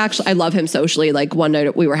love him socially. Like one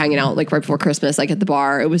night we were hanging out like right before Christmas, like at the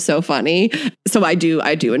bar. It was so funny. So I do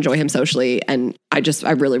enjoy him socially. And I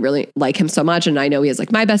really, really like him so much. And I know he has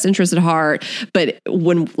like my best interest at heart. But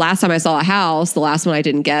when last time I saw a house, the last one I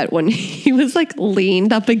didn't get, when he was like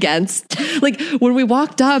leaned up against, like when we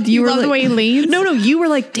walked up, you were love like, the way he leans? No, you were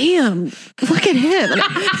like, damn, look at him. And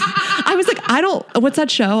I was like, what's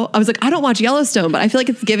that show? I was like, I don't watch Yellowstone, but I feel like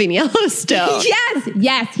it's giving Yellowstone.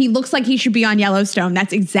 Yes. He looks like he should be on Yellowstone.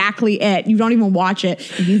 That's exactly it. You don't even watch it.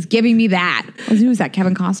 And he's giving me that. Who's that?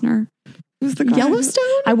 Kevin Costner? Who's the guy? Yellowstone?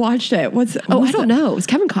 I watched it. I don't know. Is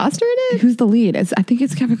Kevin Costner in it? Who's the lead? I think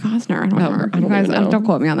it's Kevin Costner. I don't know. Don't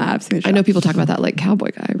quote me on that. I've seen the show. I know people talk about that like cowboy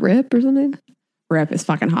guy, Rip or something. Rip is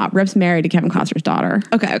fucking hot. Rip's married to Kevin Costner's daughter.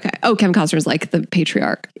 Okay. Oh, Kevin Costner's like the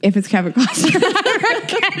patriarch. If it's Kevin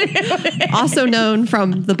Costner. Also known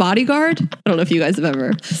from The Bodyguard. I don't know if you guys have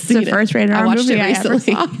ever seen it. It's the first rated R movie I watched it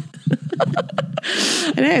recently.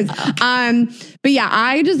 It is. But yeah,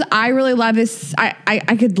 I really love this.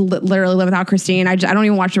 I could literally live without Christine. I don't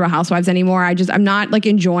even watch The Real Housewives anymore. I'm not like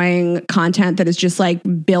enjoying content that is just like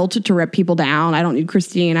built to rip people down. I don't need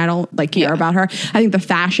Christine. I don't like care about her. I think the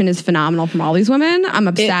fashion is phenomenal from all these women. I'm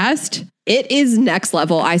obsessed. It is next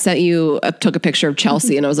level. I took a picture of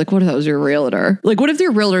Chelsea and I was like, what if that was your realtor? Like, what if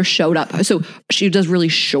your realtor showed up? So she does really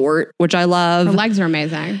short, which I love. Her legs are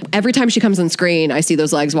amazing. Every time she comes on screen, I see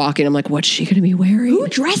those legs walking. I'm like, what's she going to be wearing? Who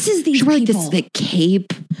dresses these people? Like this like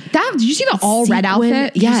cape. Did you see the all red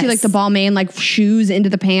outfit? Yes. Did you see like the Balmain like shoes into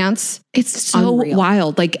the pants? It's so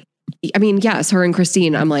wild. Like, I mean, yes, her and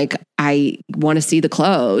Christine, I'm like, I want to see the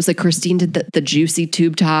clothes. Like Christine did the juicy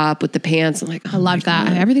tube top with the pants. I'm like, I love that.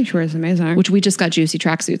 God. Everything she wears is amazing. Which we just got juicy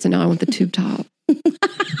tracksuits and now I want the tube top.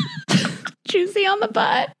 Juicy on the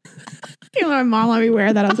butt. You know, my mom let me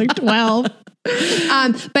wear that. I was like 12.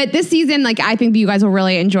 But this season, like, I think that you guys will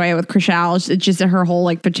really enjoy it with Chrishell. It's just her whole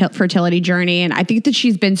like fertility journey. And I think that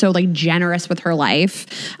she's been so like generous with her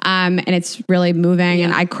life. And it's really moving. Yeah.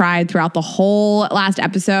 And I cried throughout the whole last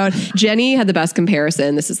episode. Jenny had the best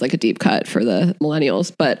comparison. This is like a deep cut for the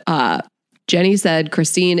millennials, but, Jenny said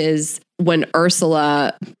Christine is when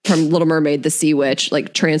Ursula from Little Mermaid, the sea witch,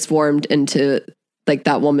 like transformed into like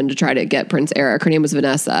that woman to try to get Prince Eric. Her name was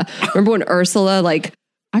Vanessa. Remember when Ursula like,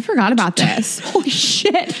 I forgot about this. Holy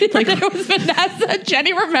shit. Like it was Vanessa.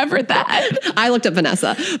 Jenny remembered that. I looked up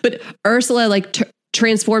Vanessa, but Ursula like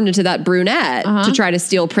transformed into that brunette to try to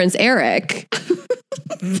steal Prince Eric.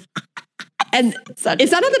 And is that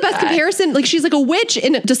not the best comparison? Like she's like a witch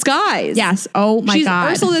in disguise. Yes. Oh my God.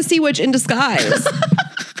 She's Ursula the sea witch in disguise.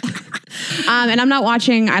 And I'm not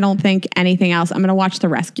watching, I don't think, anything else. I'm going to watch The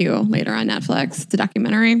Rescue later on Netflix. It's a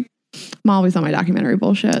documentary. I'm always on my documentary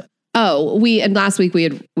bullshit. Oh, and last week we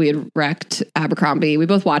had wrecked Abercrombie. We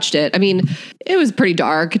both watched it. I mean, it was pretty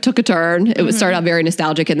dark. It took a turn. It was started out very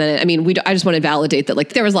nostalgic, and then I just want to validate that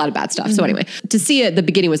like there was a lot of bad stuff. So anyway, to see it, the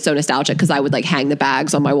beginning was so nostalgic because I would like hang the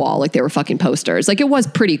bags on my wall like they were fucking posters. Like it was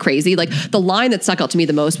pretty crazy. Like the line that stuck out to me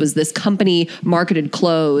the most was this company marketed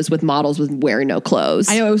clothes with models with wearing no clothes.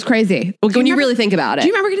 I know, it was crazy. When you really think about it. Do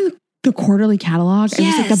you remember getting the quarterly catalog? Yes. It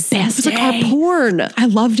was like the best. It was like our porn. I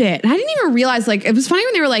loved it. And I didn't even realize, like, it was funny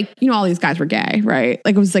when they were like, you know, all these guys were gay, right?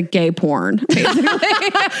 Like it was like gay porn, basically.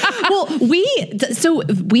 Well,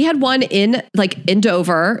 we had one in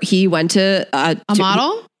Dover. He went to a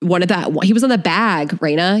model. One of that. He was on the bag,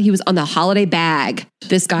 Raina. He was on the holiday bag.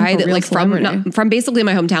 This guy that like from basically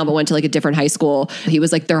my hometown, but went to like a different high school. He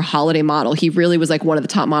was like their holiday model. He really was like one of the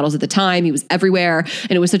top models at the time. He was everywhere,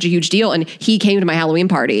 and it was such a huge deal. And he came to my Halloween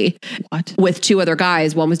party with two other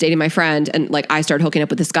guys. One was dating my friend, and like I started hooking up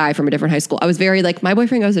with this guy from a different high school. I was very like, my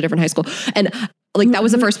boyfriend goes to a different high school, and like that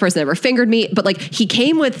was the first person that ever fingered me. But like he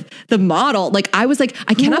came with the model. Like I was like,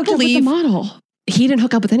 I cannot believe the model. He didn't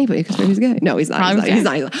hook up with anybody because he's gay. No, he's not. He's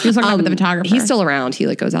not. He was hooking up with the photographer. He's still around. He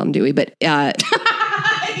like goes out and Dewey, but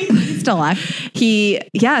he's still alive.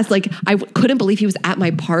 I couldn't believe he was at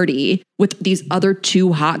my party with these other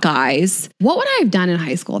two hot guys. What would I have done in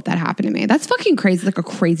high school if that happened to me? That's fucking crazy. Like a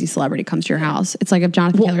crazy celebrity comes to your house. It's like if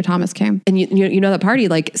Jonathan Taylor Thomas came. And you know that party,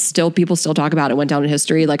 like people still talk about it. It went down in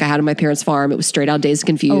history. Like I had on my parents' farm. It was straight out Dazed and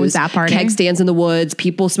Confused. Oh, was that party? Keg stands in the woods.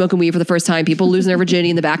 People smoking weed for the first time. People losing their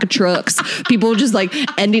virginity in the back of trucks. People just like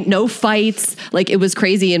ending, no fights. Like it was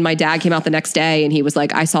crazy. And my dad came out the next day and he was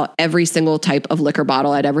like, I saw every single type of liquor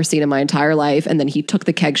bottle I'd ever seen in my entire life. And then he took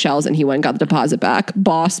the keg shells and he went and got the deposit back.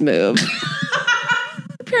 Boss move.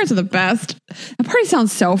 Parents are the best. That party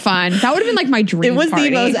sounds so fun. That would have been like my dream. It was party.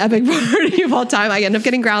 the most epic party of all time. I ended up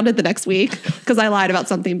getting grounded the next week because I lied about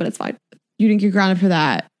something, but it's fine. You didn't get grounded for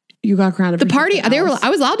that. You got grounded for the party. I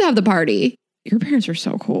was allowed to have the party. Your parents are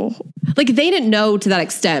so cool. Like they didn't know to that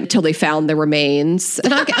extent until they found the remains.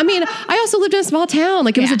 And I also lived in a small town.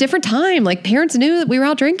 Like it was a different time. Like parents knew that we were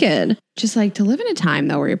out drinking. Just like to live in a time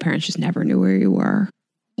though where your parents just never knew where you were.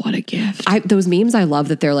 What a gift. Those memes, I love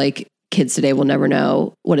that they're like, kids today will never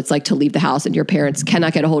know what it's like to leave the house and your parents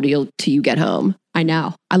cannot get a hold of you till you get home. I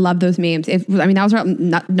know. I love those memes. That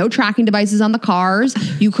was no tracking devices on the cars.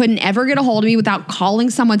 You couldn't ever get a hold of me without calling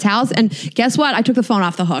someone's house. And guess what? I took the phone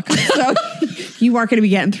off the hook. So you weren't going to be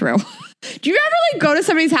getting through. Do you ever like go to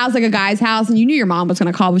somebody's house, like a guy's house, and you knew your mom was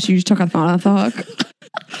going to call, but you just took the phone off the hook?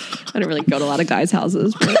 I don't really go to a lot of guys'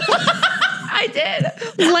 houses. But I did.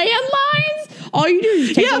 Landlines? All you do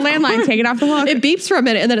is take the landline, take it off the hook. It beeps for a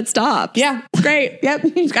minute and then it stops. Yeah, it's great. Yep.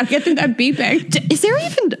 You just got to get through that beeping. Is there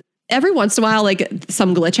even, every once in a while, like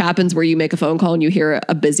some glitch happens where you make a phone call and you hear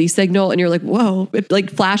a busy signal and you're like, whoa, it like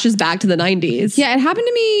flashes back to the 90s. Yeah, it happened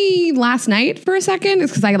to me last night for a second.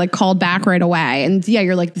 It's because I like called back right away. And yeah,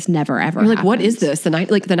 you're like, this never ever You're like, what is this? The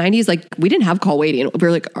 90s, like we didn't have call waiting. We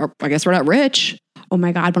were like, I guess we're not rich. Oh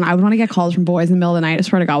my God, when I would want to get calls from boys in the middle of the night, I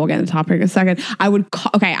swear to God, we'll get into the topic in a second. I would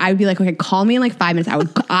be like, okay, call me in like 5 minutes.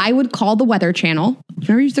 I would call the Weather Channel.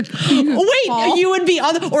 Remember you used to call? You would be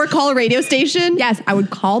or call a radio station? Yes, I would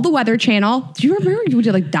call the Weather Channel. Do you remember you would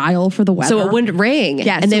like dial for the weather? So it wouldn't ring.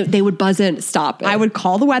 Yes. And they would buzz in, stop it. I would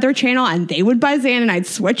call the Weather Channel and they would buzz in and I'd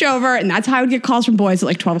switch over and that's how I would get calls from boys at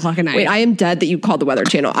like 12 o'clock at night. Wait, I am dead that you called the Weather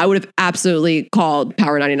Channel. I would have absolutely called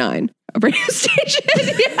Power 99. A radio station?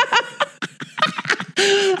 Yeah.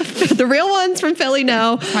 The real ones from Philly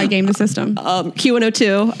know. I game the system.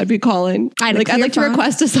 Q102, I'd be calling. I'd like to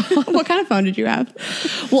request a song. What kind of phone did you have?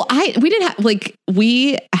 Well,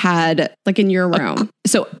 we had like in your room.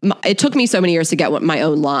 So it took me so many years to get my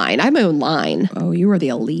own line. I had my own line. Oh, you were the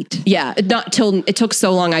elite. Yeah. Not till it took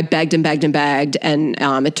so long. I begged and begged and begged. And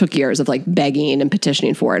it took years of like begging and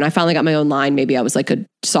petitioning for it. And I finally got my own line. Maybe I was like a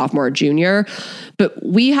sophomore or junior, but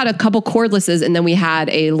we had a couple cordlesses and then we had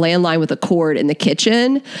a landline with a cord in the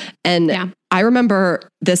kitchen. And I remember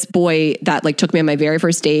this boy that like took me on my very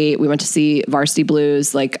first date. We went to see Varsity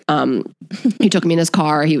Blues. Like, he took me in his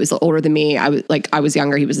car. He was older than me. I was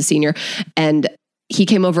younger. He was a senior. And he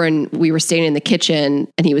came over and we were staying in the kitchen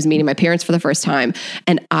and he was meeting my parents for the first time.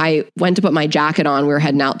 And I went to put my jacket on. We were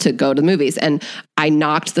heading out to go to the movies and I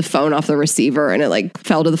knocked the phone off the receiver and it like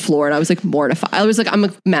fell to the floor and I was like mortified. I was like, I'm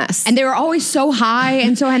a mess. And they were always so high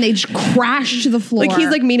and so high and they just crashed to the floor. Like he's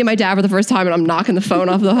like meeting my dad for the first time and I'm knocking the phone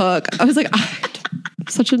off the hook. I was like,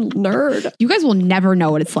 Such a nerd. You guys will never know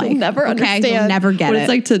what it's like. You'll never understand. You'll never get what it. It's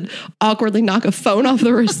like to awkwardly knock a phone off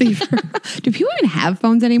the receiver. Do people even have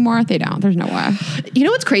phones anymore? They don't. There's no way. You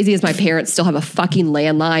know what's crazy is my parents still have a fucking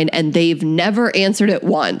landline and they've never answered it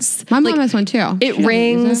once. My mom has one too. It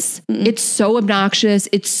rings. It's so obnoxious.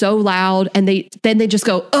 It's so loud. And they just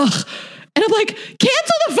go, ugh. And I'm like,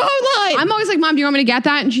 cancel the phone line. I'm always like, Mom, do you want me to get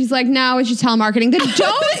that? And she's like, no, it's just telemarketing. Then why do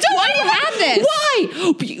you have this?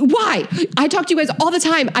 Why? I talk to you guys all the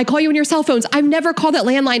time. I call you on your cell phones. I've never called that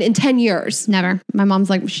landline in 10 years. Never. My mom's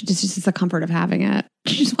like, it's just the comfort of having it.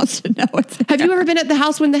 She just wants to know what's there. Have you ever been at the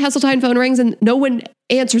house when the Heseltine phone rings and no one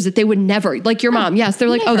answers it? They would never. Like your mom. Yes. They're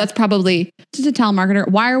like, oh, that's probably just a telemarketer.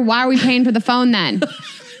 Why are we paying for the phone then?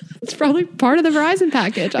 It's probably part of the Verizon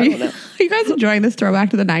package. I don't know. Are you guys enjoying this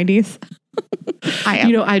throwback to the 90s? I am.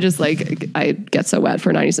 You know, I get so wet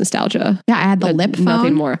for 90s nostalgia. Yeah, I had the lip phone.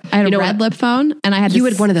 Nothing more. I had a red lip phone, and I had you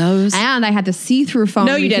had one of those, and I had the see-through phone.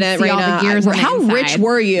 No, you didn't. All the gears on the How inside. rich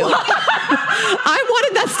were you? I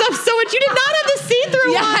wanted that stuff so much. You did not have the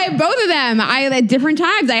see-through. Yeah, one. I had both of them. I at different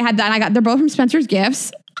times. I had that. And they're both from Spencer's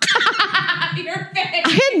Gifts.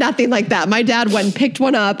 I had nothing like that. My dad went and picked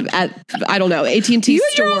one up at, I don't know, AT&T store. You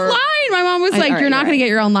had your own line. My mom was like, you're not going to get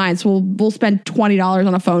your own line, so we'll spend $20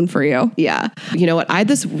 on a phone for you. Yeah. You know what? I had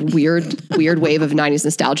this weird wave of 90s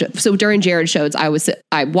nostalgia. So during Jared's shows, I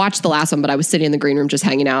watched the last one, but I was sitting in the green room just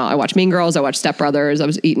hanging out. I watched Mean Girls. I watched Step Brothers. I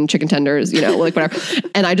was eating chicken tenders, you know, like whatever.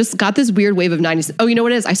 And I just got this weird wave of 90s. Oh, you know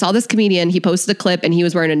what it is? I saw this comedian. He posted a clip and he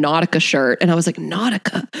was wearing a Nautica shirt. And I was like,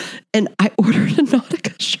 Nautica? And I ordered a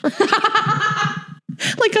Nautica shirt.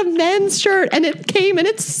 Like a men's shirt, and it came and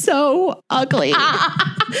it's so ugly.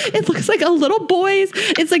 It looks like a little boy's.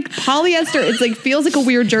 It's like polyester. It's like feels like a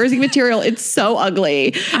weird jersey material. It's so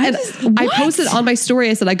ugly. I posted on my story.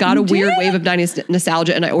 I said I got a weird wave of 90s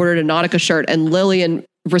nostalgia, and I ordered a Nautica shirt. And Lillian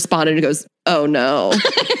responded and goes, "Oh no."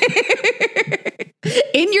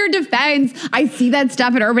 In your defense, I see that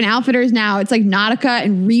stuff at Urban Outfitters now. It's like Nautica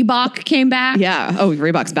and Reebok came back. Yeah. Oh,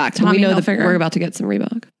 Reebok's back. Tommy we know Hilfiger. We're about to get some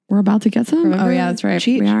Reebok. We're about to get some? Remember? Oh, yeah, that's right.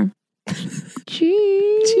 Cheech. We are.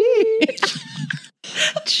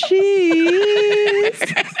 Cheese.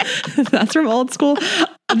 That's from Old School.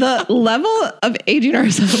 The level of aging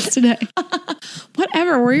ourselves today.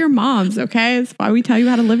 Whatever. We're your moms, okay? It's why we tell you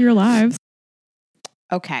how to live your lives.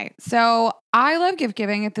 Okay, so I love gift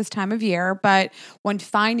giving at this time of year, but when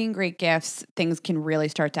finding great gifts, things can really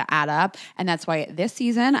start to add up. And that's why this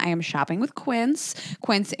season I am shopping with Quince.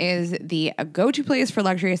 Quince is the go-to place for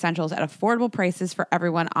luxury essentials at affordable prices for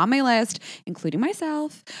everyone on my list, including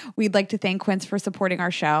myself. We'd like to thank Quince for supporting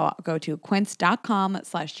our show. Go to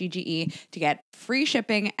quince.com/GGE to get free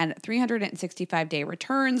shipping and 365-day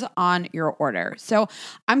returns on your order. So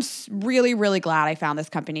I'm really, really glad I found this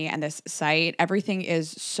company and this site. Everything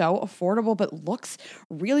is so affordable, but looks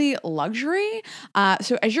really luxury.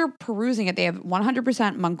 So as you're perusing it, they have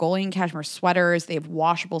 100% Mongolian cashmere sweaters. They have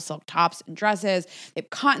washable silk tops and dresses. They have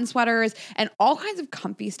cotton sweaters and all kinds of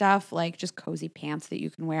comfy stuff, like just cozy pants that you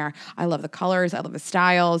can wear. I love the colors. I love the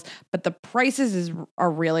styles, but the prices are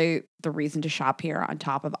really the reason to shop here, on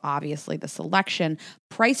top of obviously the selection.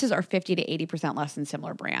 Prices are 50 to 80% less than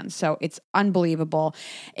similar brands. So it's unbelievable.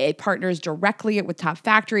 It partners directly with top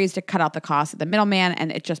factories to cut out the cost of the middleman,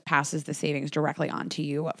 and it just passes the savings directly on to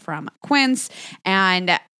you from Quince.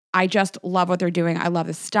 And I just love what they're doing. I love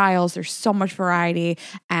the styles. There's so much variety,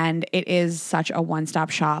 and it is such a one-stop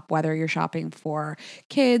shop, whether you're shopping for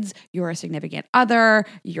kids, you're a significant other,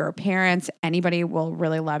 your parents, anybody will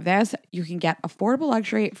really love this. You can get affordable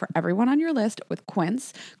luxury for everyone on your list with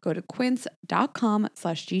Quince. Go to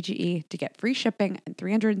quince.com/GGE to get free shipping and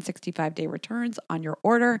 365-day returns on your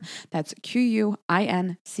order. That's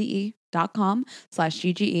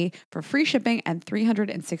QUINCE.com/GGE for free shipping and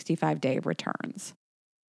 365-day returns.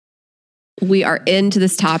 We are into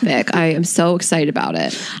this topic. I am so excited about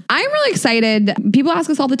it. I'm really excited. People ask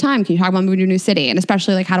us all the time, can you talk about moving to a new city? And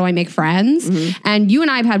especially like, how do I make friends? Mm-hmm. And you and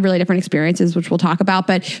I have had really different experiences, which we'll talk about.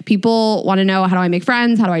 But people want to know, how do I make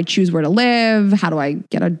friends? How do I choose where to live? How do I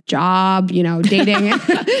get a job? You know, dating. How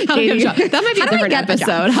do I get a job? That might be a different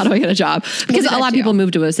episode. How do I get a job? Because a lot of people move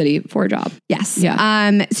to a city for a job. Yes.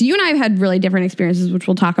 Yeah. So you and I have had really different experiences, which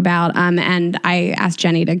we'll talk about. And I asked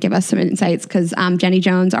Jenny to give us some insights because Jenny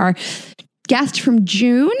Jones, our guest from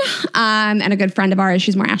June, and a good friend of ours.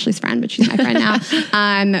 She's more Ashley's friend, but she's my friend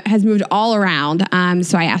now. Has moved all around.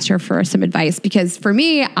 So I asked her for some advice because for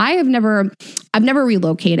me, I've never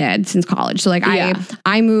relocated since college. So like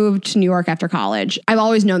I moved to New York after college. I've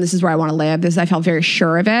always known this is where I want to live. I felt very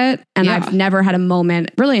sure of it, and I've never had a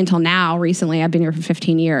moment really until now. Recently, I've been here for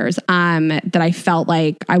 15 years. That I felt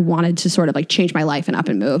like I wanted to sort of like change my life and up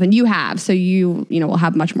and move. And you have, so you will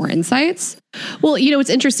have much more insights. Well, it's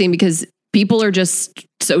interesting because people are just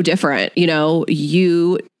so different.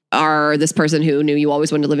 You are this person who knew you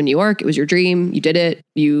always wanted to live in New York. It was your dream. You did it.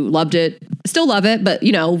 You loved it. Still love it. But,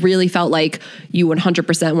 really felt like you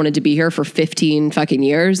 100% wanted to be here for 15 fucking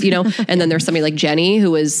years, And then there's somebody like Jenny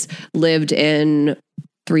who has lived in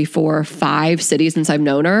 3, 4, 5 cities since I've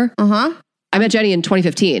known her. I met Jenny in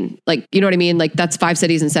 2015. Like, you know what I mean? Like that's 5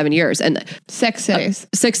 cities in 7 years and 6 cities.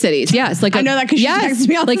 6 cities. Yes. Like I know that because she texts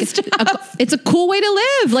me all this stuff. It's a cool way to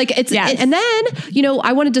live. Like it's, and then,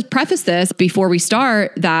 I wanted to preface this before we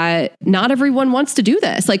start that not everyone wants to do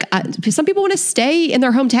this. Like some people want to stay in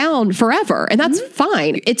their hometown forever and that's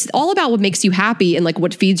fine. It's all about what makes you happy and like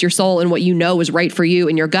what feeds your soul and what is right for you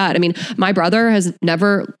and your gut. I mean, my brother has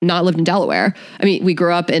never not lived in Delaware. I mean, we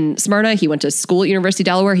grew up in Smyrna. He went to school at University of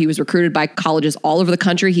Delaware. He was recruited by colleges all over the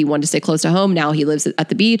country. He wanted to stay close to home. Now he lives at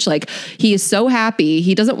the beach. Like he is so happy.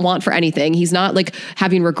 He doesn't want for anything. He's not like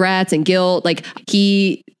having regrets and guilt. Like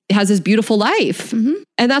he has his beautiful life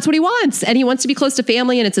and that's what he wants. And he wants to be close to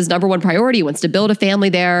family and it's his number one priority. He wants to build a family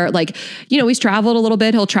there. Like, he's traveled a little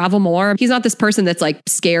bit. He'll travel more. He's not this person that's like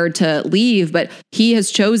scared to leave, but he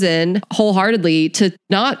has chosen wholeheartedly to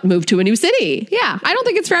not move to a new city. Yeah. I don't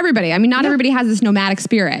think it's for everybody. I mean, not everybody has this nomadic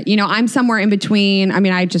spirit. I'm somewhere in between. I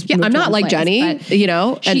mean, I'm not like Jenny,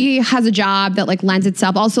 she has a job that like lends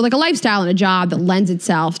itself also like a lifestyle and a job that lends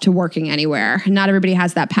itself to working anywhere. Not everybody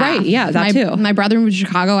has that path. Right. Yeah. That too. My brother moved to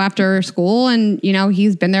Chicago after school and,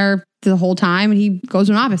 he's been there the whole time and he goes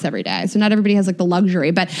to an office every day. So not everybody has like the luxury,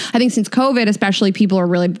 but I think since COVID, especially people are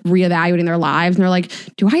really reevaluating their lives and they're like,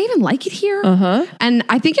 do I even like it here? And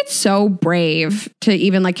I think it's so brave to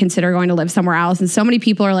even like consider going to live somewhere else. And so many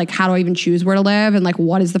people are like, how do I even choose where to live? And like,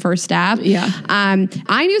 what is the first step? Yeah.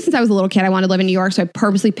 I knew since I was a little kid, I wanted to live in New York. So I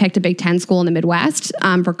purposely picked a Big Ten school in the Midwest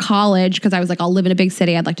for college. Cause I was like, I'll live in a big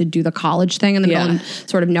city. I'd like to do the college thing in the middle of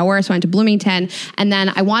sort of nowhere. So I went to Bloomington and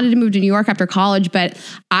then I wanted to move to New York after college, but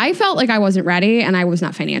I felt like I wasn't ready and I was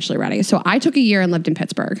not financially ready. So I took a year and lived in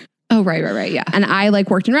Pittsburgh. Oh, right. Yeah. And I like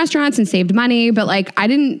worked in restaurants and saved money, but like, I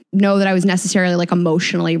didn't know that I was necessarily like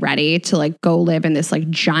emotionally ready to like go live in this like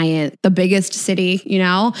giant, the biggest city,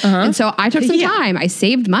 And so I took some time. I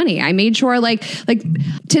saved money. I made sure like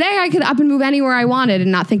today I could up and move anywhere I wanted and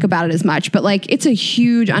not think about it as much, but like, it's a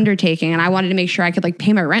huge undertaking and I wanted to make sure I could like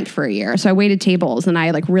pay my rent for a year. So I waited tables and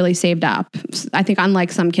I like really saved up. I think unlike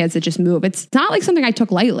some kids that just move, it's not like something I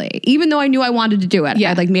took lightly, even though I knew I wanted to do it.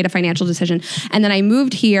 I like made a financial decision. And then I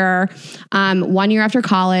moved here 1 year after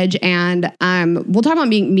college and we'll talk about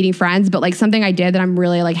meeting friends, but like something I did that I'm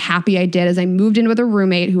really like happy I did is I moved in with a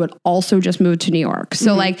roommate who had also just moved to New York.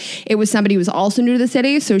 So like it was somebody who was also new to the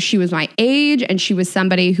city. So she was my age and she was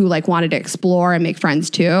somebody who like wanted to explore and make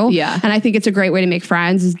friends too. Yeah. And I think it's a great way to make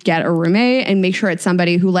friends is get a roommate and make sure it's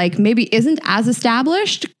somebody who like maybe isn't as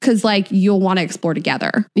established because like you'll want to explore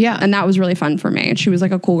together. Yeah. And that was really fun for me. And she was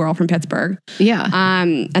like a cool girl from Pittsburgh. Yeah.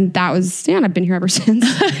 And that was, and I've been here ever since.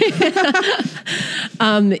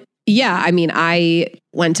 Yeah, I mean, I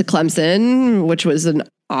went to Clemson, which was an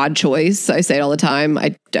odd choice. I say it all the time.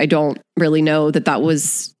 I don't really know that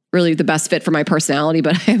was really the best fit for my personality,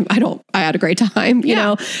 but I had a great time, you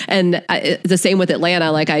know? And the same with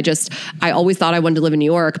Atlanta. Like I always thought I wanted to live in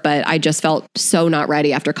New York, but I just felt so not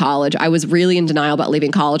ready after college. I was really in denial about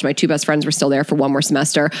leaving college. My 2 best friends were still there for 1 more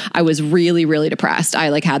semester. I was really, really depressed. I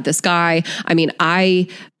like had this guy. I mean, I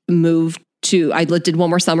did 1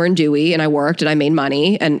 more summer in Dewey and I worked and I made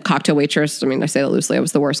money and cocktail waitress. I mean, I say that loosely. I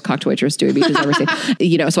was the worst cocktail waitress Dewey Beach has ever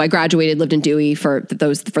seen. So I graduated, lived in Dewey for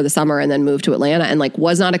the summer and then moved to Atlanta and like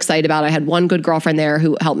was not excited about it. I had one good girlfriend there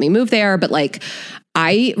who helped me move there. But like,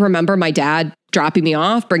 I remember my dad dropping me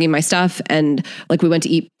off, bringing my stuff. And like, we went to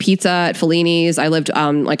eat pizza at Fellini's. I lived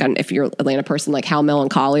if you're an Atlanta person, like Hal Mill and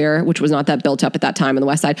Collier, which was not that built up at that time on the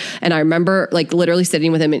West Side. And I remember like literally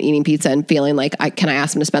sitting with him and eating pizza and feeling like, can I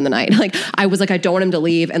ask him to spend the night? Like, I was like, I don't want him to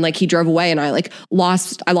leave. And like, he drove away and I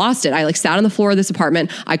lost it. I like sat on the floor of this apartment.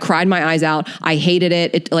 I cried my eyes out. I hated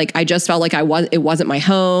it. I just felt like it wasn't my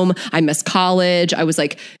home. I missed college. I was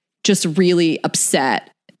like, just really upset.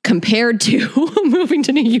 compared to moving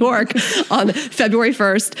to New York on February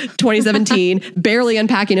 1st, 2017, barely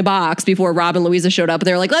unpacking a box before Rob and Louisa showed up. And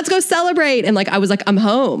they were like, let's go celebrate. And like, I was like, I'm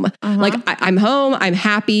home. Like, I'm home. I'm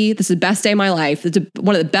happy. This is the best day of my life. It's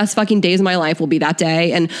one of the best fucking days of my life will be that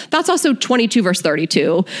day. And that's also 22 versus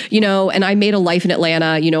 32, and I made a life in Atlanta.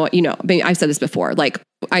 I mean, I've said this before, like,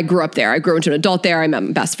 I grew up there. I grew into an adult there. I met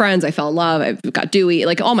my best friends. I fell in love. I got Dewey,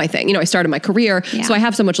 like all my thing. I started my career. Yeah. So I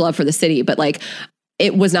have so much love for the city, but like,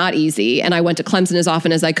 it was not easy. And I went to Clemson as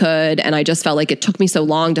often as I could. And I just felt like it took me so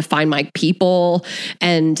long to find my people.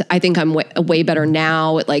 And I think I'm way better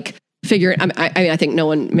now at like figuring. I think no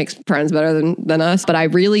one makes friends better than us, but I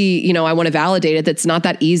really, I want to validate it. That's not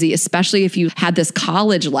that easy, especially if you had this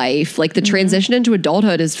college life. Like the transition into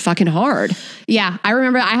adulthood is fucking hard. Yeah. I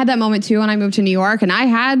remember I had that moment too when I moved to New York, and I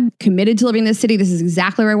had committed to living in this city. This is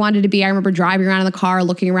exactly where I wanted to be. I remember driving around in the car,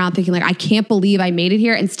 looking around, thinking like, I can't believe I made it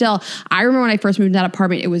here. And still, I remember when I first moved in that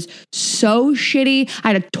apartment, it was so shitty.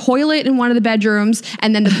 I had a toilet in one of the bedrooms,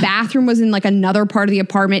 and then the bathroom was in like another part of the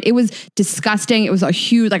apartment. It was disgusting. It was a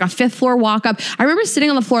huge, like a 5th floor walk up. I remember sitting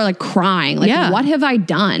on the floor like crying, like, what have I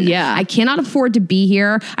done? Yeah. I cannot afford to be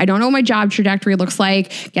here. I don't know what my job trajectory looks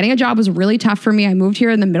like. Getting a job was really tough for me. I moved here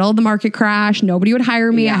in the middle of the market crash. Nobody would hire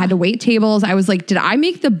me. I had to wait tables. I was like, did I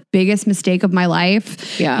make the biggest mistake of my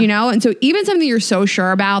life? Yeah. And so even something you're so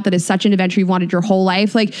sure about that is such an adventure you've wanted your whole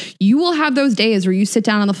life, like you will have those days where you sit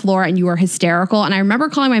down on the floor and you are hysterical. And I remember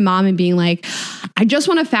calling my mom and being like, I just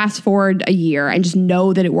want to fast forward a year and just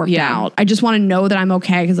know that it worked out. I just want to know that I'm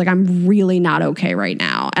okay. Cause like, I'm really not okay right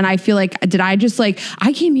now. And I feel like,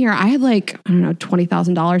 I came here, I had like, I don't know,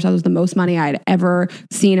 $20,000. That was the most money I had ever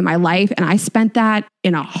seen in my life. And I spent that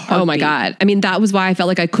in a heartbeat. Oh my God. I mean, that was why I felt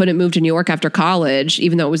like I couldn't move to New York after college,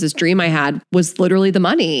 even though it was this dream I had, was literally the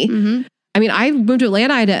money. Mm-hmm. I mean, I moved to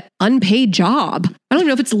Atlanta. I had an unpaid job. I don't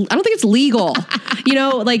think it's legal.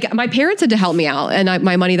 Like my parents had to help me out, and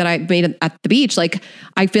my money that I made at the beach, like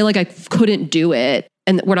I feel like I couldn't do it.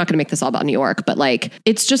 And we're not going to make this all about New York, but like,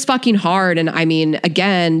 it's just fucking hard. And I mean,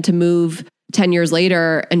 again, to move 10 years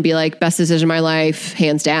later and be like, best decision of my life,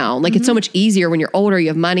 hands down. Like, it's so much easier when you're older, you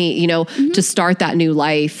have money, to start that new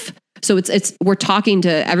life. So we're talking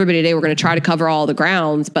to everybody today. We're going to try to cover all the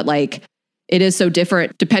grounds, but like, it is so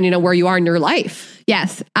different depending on where you are in your life.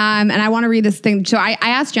 Yes. And I want to read this thing. So I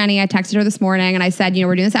asked Jenny, I texted her this morning and I said,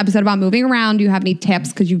 we're doing this episode about moving around. Do you have any tips?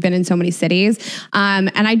 Because you've been in so many cities. And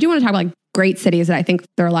I do want to talk about like great cities that I think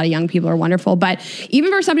there are a lot of young people who are wonderful. But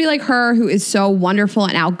even for somebody like her who is so wonderful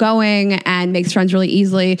and outgoing and makes friends really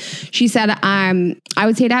easily, she said, I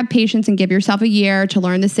would say to have patience and give yourself a year to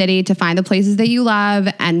learn the city, to find the places that you love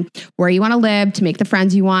and where you want to live, to make the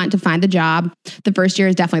friends you want, to find the job. The first year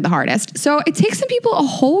is definitely the hardest. So it takes some people a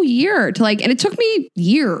whole year to and it took me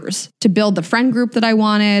years to build the friend group that I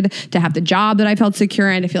wanted, to have the job that I felt secure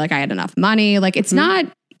in, to feel like I had enough money. Like it's not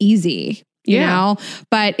easy. You know,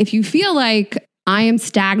 but if you feel like I am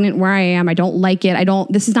stagnant where I am, I don't like it.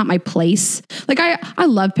 This is not my place. Like I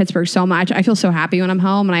love Pittsburgh so much. I feel so happy when I'm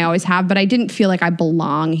home and I always have, but I didn't feel like I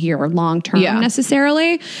belong here long term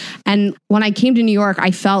necessarily. And when I came to New York, I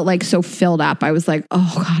felt like so filled up. I was like,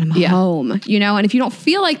 oh God, I'm home, and if you don't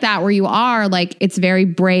feel like that where you are, like it's very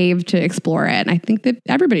brave to explore it. And I think that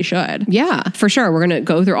everybody should. Yeah, for sure. We're going to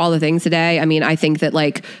go through all the things today. I mean, I think that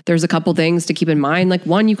like, there's a couple things to keep in mind. Like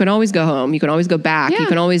one, you can always go home. You can always go back. You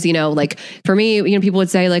can always, like for me, people would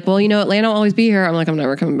say like, well, Atlanta will always be here. I'm like, I'm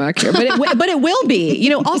never coming back here, but it will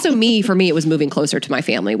be, also for me, it was moving closer to my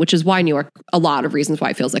family, which is why New York, a lot of reasons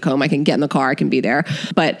why it feels like home. I can get in the car, I can be there,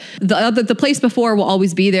 but the place before will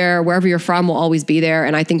always be there. Wherever you're from will always be there.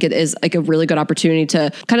 And I think it is like a really good opportunity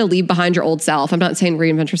to kind of leave behind your old self. I'm not saying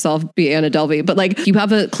reinvent yourself, be Anna Delvey, but like you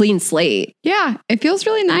have a clean slate. Yeah. It feels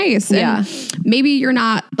really nice. Yeah. And maybe you're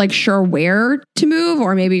not like sure where to move,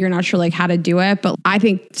 or maybe you're not sure like how to do it. But I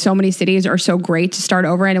think so many cities are so great to start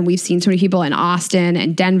over in. And we've seen so many people in Austin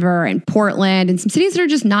and Denver and Portland and some cities that are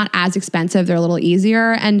just not as expensive. They're a little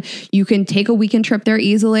easier and you can take a weekend trip there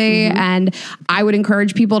easily. Mm-hmm. And I would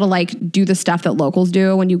encourage people to like do the stuff that locals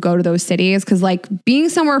do when you go to those cities. Cause like being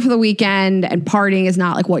somewhere for the weekend and partying is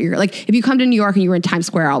not like what you're like, if you come to New York and you were in Times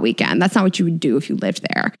Square all weekend, that's not what you would do if you lived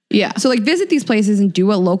there. Yeah. So like visit these places and do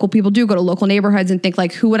what local people do, go to local neighborhoods and think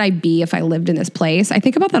like, who would I be if I lived in this place? I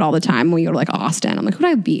think about that all the time when we go to like Austin. I'm like, who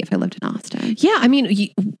would I be if I lived in Austin? Yeah. I mean,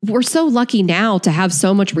 we're so lucky now to have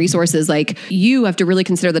so much resources. Like you have to really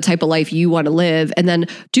consider the type of life you want to live and then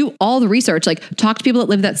do all the research, like talk to people that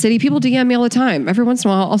live in that city. People DM me all the time. Every once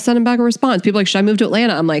in a while, I'll send them back a response. People are like, should I move to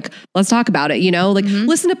Atlanta? I'm like, let's talk about it. Like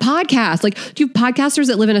listen to podcasts. Like do you have podcasters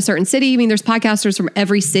that live in a certain city? I mean, there's podcasters from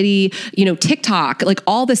every city, TikTok, like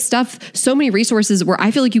all this stuff, so many resources where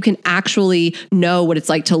I feel like you can actually know what it's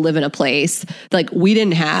like to live in a place like we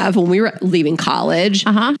didn't have when we were leaving college.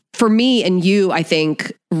 For me and you, I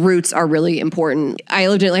think roots are really important. I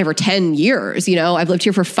lived in Atlanta for 10 years, you know, I've lived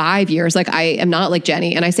here for 5 years. Like I am not like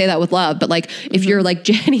Jenny, and I say that with love, but like if you're like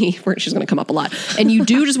Jenny, she's going to come up a lot, and you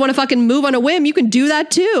do just want to fucking move on a whim, you can do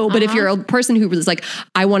that too. But if you're a person who is like,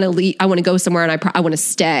 I want to leave, I want to go somewhere and I want to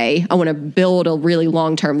stay, I want to build a really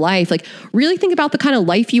long-term life, like really think about the kind of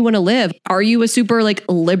life you want to live. Are you a super like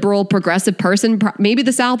liberal, progressive person? Maybe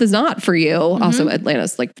the South is not for you. Also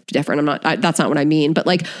Atlanta's like different. That's not what I mean. But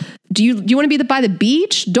like, do you want to be by the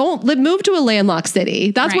beach? Don't move to a landlocked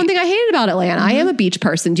city. That's one thing I hated about Atlanta. I am a beach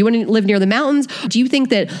person. Do you want to live near the mountains? Do you think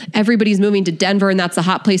that everybody's moving to Denver and that's a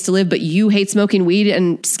hot place to live, but you hate smoking weed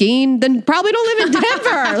and skiing? Then probably don't live in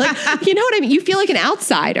Denver. Like, you know what I mean? You feel like an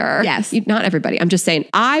outsider. Yes. Not everybody. I'm just saying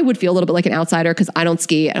I would feel a little bit like an outsider because I don't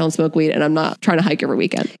ski, I don't smoke weed, and I'm not trying to hike every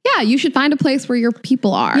weekend. Yeah, you should find a place where your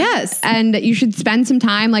people are. Yes. And you should spend some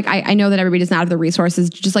time. Like, I know that everybody does not have the resources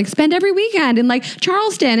to just like spend every weekend in like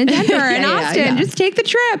Charleston and Denver and Austin. Just take the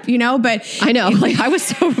trip, you know? But I know, like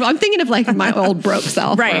I'm thinking of like my old broke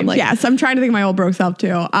self. Right. I'm like, yes. I'm trying to think of my old broke self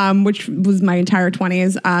too, which was my entire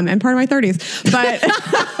 20s and part of my 30s. But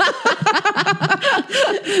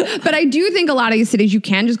but I do think a lot of these cities, you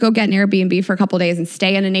can just go get an Airbnb for a couple of days and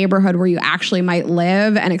stay in a neighborhood where you actually might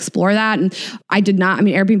live and explore that. And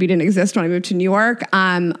Airbnb didn't exist when I moved to New York.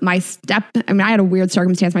 I had a weird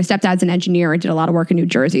circumstance. My stepdad's an engineer and did a lot of work in New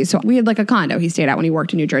Jersey. So we had like a condo he stayed at when he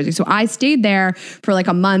worked in New Jersey. So I stayed there for like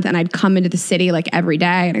a month, and I'd come into the city like every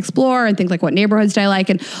day and explore and think like, what neighborhoods do I like?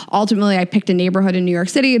 And ultimately I picked a neighborhood in New York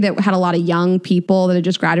City that had a lot of young people that had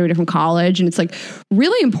just graduated from college. And it's like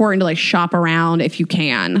really important to like shop around if you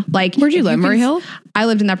can. Like, where'd you live? Murray Hill? I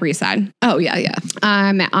lived in the Upper East Side. Oh yeah, yeah.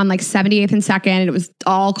 On like 78th and 2nd. And it was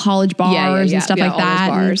all college bars and stuff like that.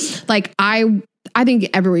 All those bars. And, like I think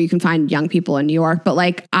everywhere you can find young people in New York, but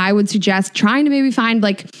like I would suggest trying to maybe find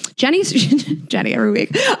like Jenny every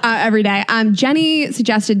week, every day. Jenny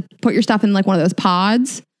suggested put your stuff in like one of those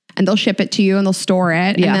pods, and they'll ship it to you and they'll store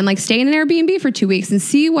it. And then like stay in an Airbnb for 2 weeks and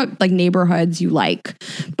see what like neighborhoods you like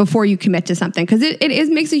before you commit to something. Cause it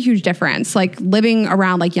makes a huge difference. Like living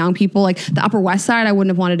around like young people, like the Upper West Side, I wouldn't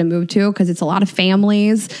have wanted to move to because it's a lot of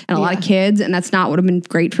families and a lot of kids. And that's not what would have been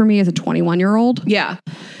great for me as a 21-year-old. Yeah.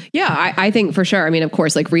 Yeah, I think for sure. I mean, of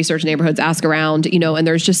course, like research neighborhoods, ask around, you know, and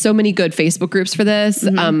there's just so many good Facebook groups for this.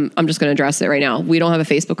 I'm just going to address it right now. We don't have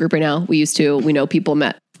a Facebook group right now. We used to. We know people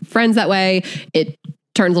met friends that way. It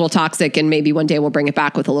turned a little toxic, and maybe one day we'll bring it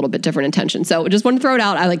back with a little bit different intention. So just want to throw it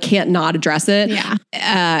out. I like can't not address it. Yeah.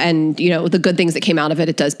 And you know, the good things that came out of it,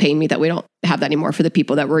 it does pain me that we don't have that anymore for the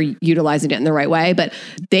people that were utilizing it in the right way. But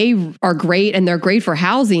they are great, and they're great for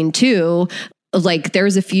housing too. Like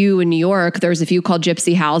there's a few in New York. There's a few called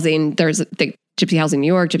Gypsy Housing. There's the Gypsy Housing New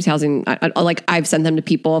York, Gypsy Housing. Like I've sent them to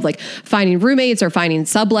people of like finding roommates or finding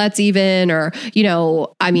sublets even, or, you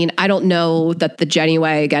know, I mean, I don't know that the Jenny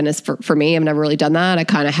way again is for me. I've never really done that. I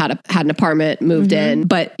kind of had an apartment, moved in,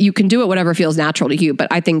 but you can do it whatever feels natural to you. But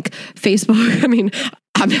I think Facebook, I mean,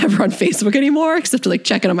 I'm never on Facebook anymore except to like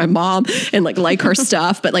check in on my mom and like her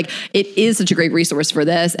stuff. But like it is such a great resource for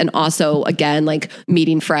this. And also again, like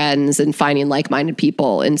meeting friends and finding like-minded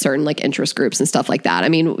people in certain like interest groups and stuff like that. I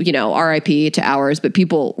mean, you know, RIP to ours, but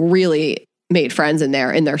people really made friends in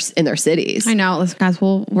their cities. I know. Listen, guys,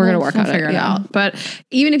 we're going to work on it. Figure it out. But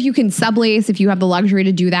even if you can sublease, if you have the luxury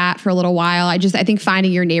to do that for a little while, I think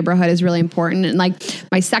finding your neighborhood is really important. And like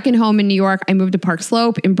my second home in New York, I moved to Park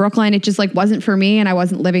Slope in Brooklyn. It just like wasn't for me, and I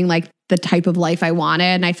wasn't living like the type of life I wanted.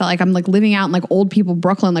 And I felt like I'm like living out in like old people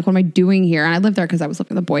Brooklyn. Like, what am I doing here? And I lived there because I was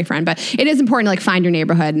living with a boyfriend. But it is important to like find your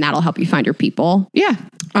neighborhood, and that'll help you find your people. Yeah.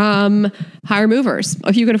 Hire movers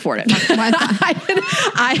if you can afford it.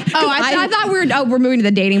 I thought we're moving to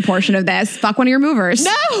the dating portion of this. Fuck one of your movers.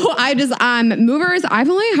 No, movers. I've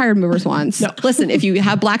only hired movers once. No, listen, if you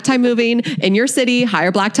have Black Tie Moving in your city,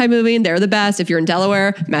 hire Black Tie Moving. They're the best. If you're in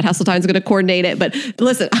Delaware, Matt Hasseltine's going to coordinate it. But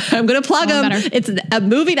listen, I'm going to plug them. Better. It's a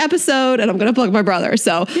moving episode, and I'm going to plug my brother.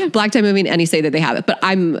 So Black Tie Moving, any say that they have it. But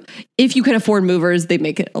if you can afford movers, they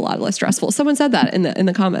make it a lot less stressful. Someone said that in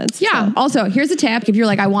the comments. Yeah. So. Also, here's a tip: if you're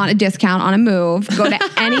like, I want a discount on a move, go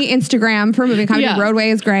to any Instagram for moving company.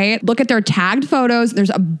 Roadway is great. Look at their tagged photos.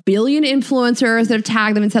 There's a billion influencers that have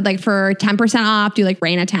tagged them and said like for 10% off, do like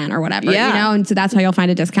rain a 10 or whatever. Yeah. You know, and so that's how you'll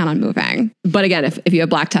find a discount on moving. But again, if you have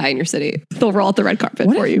Black Tie in your city, they'll roll out the red carpet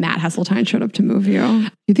for you. Matt Hasseltine showed up to move you.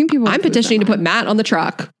 You think people? I'm petitioning to put Matt on the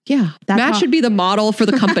truck. Yeah, Matt should be the model for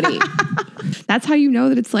the company. That's how you know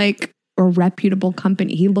that it's like a reputable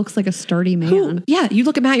company. He looks like a sturdy man. Yeah. You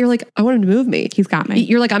look at Matt, you're like, I want him to move me. He's got me.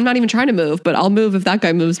 You're like, I'm not even trying to move, but I'll move if that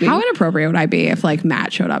guy moves me. How inappropriate would I be if like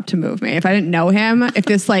Matt showed up to move me? If I didn't know him, if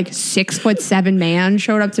this like 6'7" man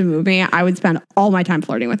showed up to move me, I would spend all my time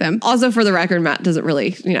flirting with him. Also, for the record, Matt doesn't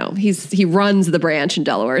really, he runs the branch in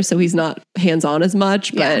Delaware, so he's not hands-on as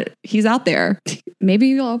much, but he's out there. Maybe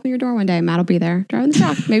you'll open your door one day. Matt will be there driving the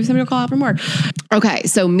truck. Maybe somebody will call out from work. Okay,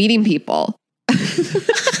 so meeting people.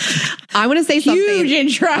 I want to say something. Huge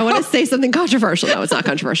intro. I want to say something controversial. No, it's not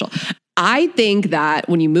controversial. I think that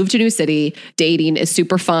when you move to a new city, dating is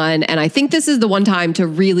super fun. And I think this is the one time to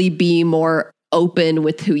really be more open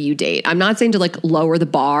with who you date. I'm not saying to like lower the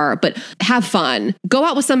bar, but have fun. Go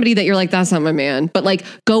out with somebody that you're like, that's not my man, but like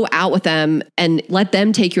go out with them and let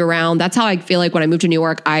them take you around. That's how I feel like when I moved to New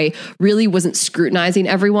York, I really wasn't scrutinizing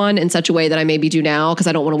everyone in such a way that I maybe do now because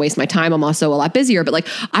I don't want to waste my time. I'm also a lot busier, but like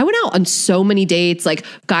I went out on so many dates, like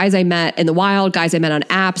guys I met in the wild, guys I met on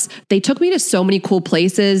apps. They took me to so many cool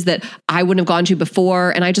places that I wouldn't have gone to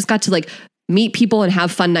before. And I just got to like meet people and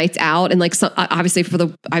have fun nights out. And like, obviously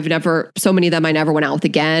so many of them I never went out with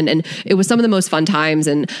again. And it was some of the most fun times.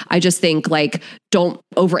 And I just think like, don't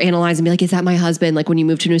overanalyze and be like, is that my husband? Like when you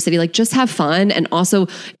move to a new city, like just have fun. And also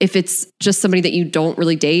if it's just somebody that you don't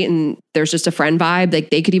really date and there's just a friend vibe, like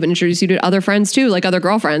they could even introduce you to other friends too, like other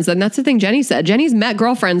girlfriends. And that's the thing Jenny said. Jenny's met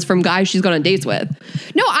girlfriends from guys she's gone on dates with.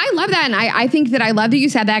 No, I love that. And I think that I love that you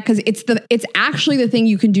said that because it's actually the thing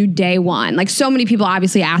you can do day one. Like so many people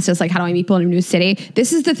obviously asked us, like, how do I meet people in a new city?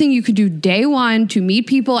 This is the thing you could do day one to meet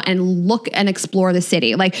people and look and explore the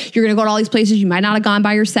city. Like you're going to go to all these places you might not have gone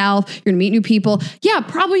by yourself. You're going to meet new people. Yeah,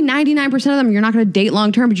 probably 99% of them you're not going to date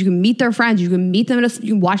long term, but you can meet their friends. You can meet them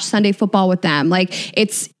you can watch Sunday football with them. Like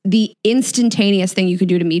it's the instantaneous thing you could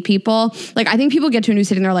do to meet people. Like I think people get to a new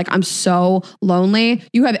city and they're like, I'm so lonely.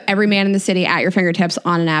 You have every man in the city at your fingertips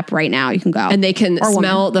on an app right now. You can go. And they can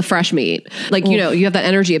smell the fresh meat. Like, you have that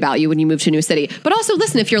energy about you when you move to a new city. But also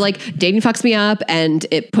listen, if you're like dating fucks me up and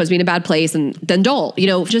it puts me in a bad place, and then don't,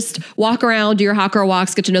 just walk around, do your hot girl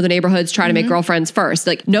walks, get to know the neighborhoods, try to make girlfriends first.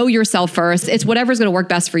 Like know yourself first. It's whatever's going to work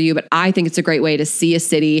best for you. But I think it's a great way to see a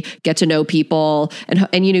city, get to know people.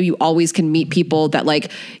 And you always can meet people that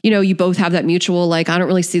like, you both have that mutual, like, I don't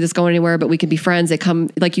really see this going anywhere, but we can be friends. They come,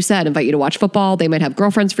 like you said, invite you to watch football. They might have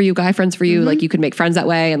girlfriends for you, guy friends for you. Like you could make friends that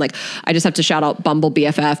way. And like, I just have to shout out Bumble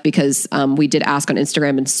BFF because we did ask on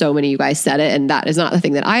Instagram and so many of you guys said it. And that is not the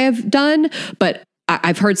thing that I have done, but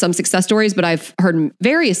I've heard some success stories, but I've heard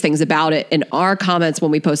various things about it. In our comments when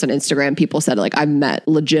we post on Instagram, people said like, I've met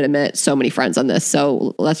so many friends on this.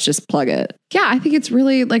 So let's just plug it. Yeah, I think it's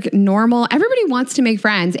really like normal. Everybody wants to make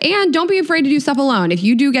friends, and don't be afraid to do stuff alone. If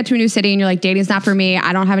you do get to a new city and you're like, dating's not for me,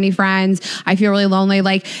 I don't have any friends, I feel really lonely.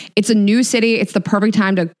 Like it's a new city. It's the perfect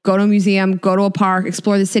time to go to a museum, go to a park,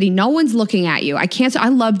 explore the city. No one's looking at you. I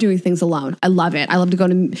love doing things alone. I love it. I love to go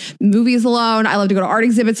to movies alone. I love to go to art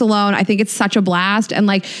exhibits alone. I think it's such a blast. And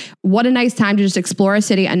like, what a nice time to just explore a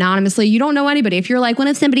city anonymously. You don't know anybody. If you're like, what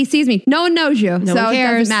if somebody sees me? No one knows you. No one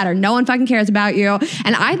cares. It doesn't matter. No one fucking cares about you.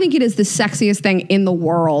 And I think it is the sexiest thing in the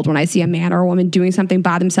world when I see a man or a woman doing something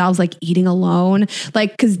by themselves, like eating alone,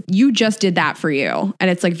 like, cause you just did that for you. And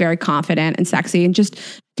it's like very confident and sexy, and just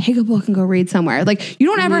take a book and go read somewhere. Like you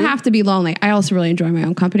don't ever have to be lonely. I also really enjoy my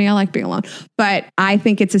own company. I like being alone, but I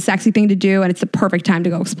think it's a sexy thing to do. And it's the perfect time to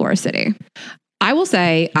go explore a city. I will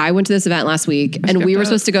say I went to this event last week and we were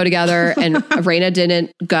supposed to go together and Raina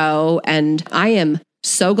didn't go. And I am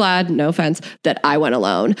so glad, no offense, that I went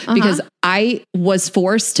alone because I was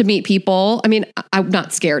forced to meet people. I mean, I'm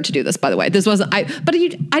not scared to do this, by the way. This wasn't, I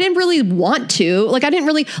didn't really want to. Like, I didn't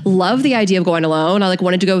really love the idea of going alone. I like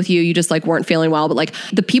wanted to go with you. You just like weren't feeling well. But like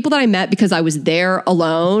the people that I met because I was there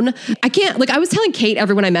alone, I can't, like I was telling Kate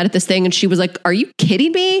everyone I met at this thing and she was like, are you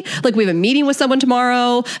kidding me? Like we have a meeting with someone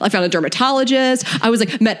tomorrow. I found a dermatologist. I was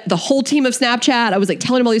like, met the whole team of Snapchat. I was like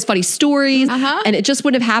telling them all these funny stories. And it just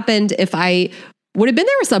wouldn't have happened if I would have been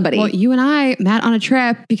there with somebody. Well, you and I met on a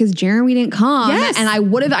trip because Jeremy didn't come. Yes. And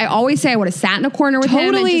I always say I would have sat in a corner with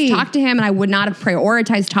him and just talked to him, and I would not have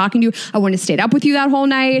prioritized talking to you. I wouldn't have stayed up with you that whole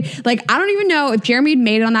night. Like, I don't even know if Jeremy had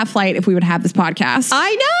made it on that flight if we would have this podcast.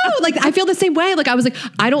 I know. Like, I feel the same way. Like, I was like,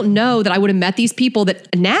 I don't know that I would have met these people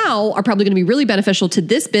that now are probably going to be really beneficial to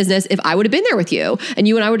this business if I would have been there with you. And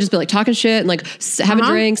you and I would just be like talking shit and like having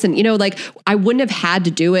drinks and, like I wouldn't have had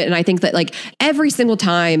to do it. And I think that like every single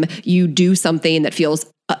time you do something that feels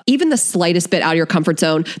even the slightest bit out of your comfort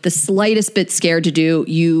zone, the slightest bit scared to do,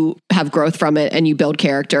 you have growth from it and you build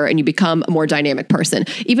character and you become a more dynamic person.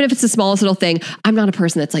 Even if it's the smallest little thing, I'm not a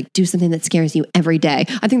person that's like, do something that scares you every day.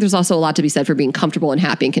 I think there's also a lot to be said for being comfortable and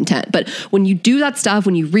happy and content. But when you do that stuff,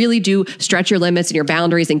 when you really do stretch your limits and your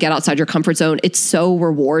boundaries and get outside your comfort zone, it's so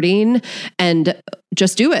rewarding, and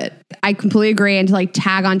just do it. I completely agree. And to like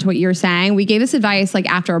tag on to what you're saying, we gave this advice like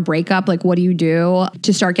after a breakup, like what do you do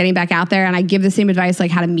to start getting back out there? And I give the same advice, like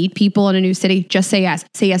how to meet people in a new city. Just say yes.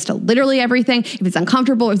 Say yes to literally everything. If it's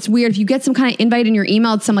uncomfortable, if it's weird, if you get some kind of invite in your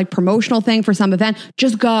email, it's some like promotional thing for some event,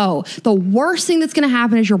 just go. The worst thing that's going to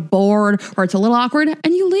happen is you're bored or it's a little awkward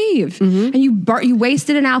and you leave. And you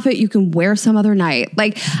wasted an outfit you can wear some other night.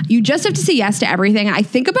 Like you just have to say yes to everything. And I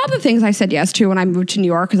think about the things I said yes to when I moved to New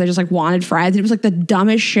York because I just like wanted friends. It was like the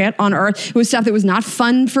dumbest shit on earth. It was stuff that was not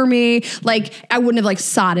fun for me. Like I wouldn't have like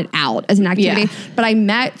sought it out as an activity. Yeah. But I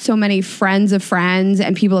met so many friends of friends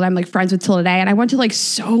and people that I'm like friends with till today. And I went to like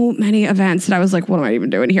so many events that I was like, what am I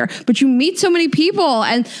even doing here? But you meet so many people.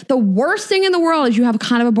 And the worst thing in the world is you have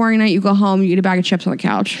kind of a boring night. You go home, you eat a bag of chips on the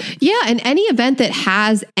couch. Yeah. And any event that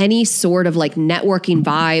has any sort of like networking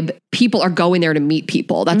vibe, people are going there to meet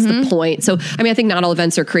people. That's the point. So, I mean, I think not all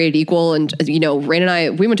events are created equal. And, you know, Rain and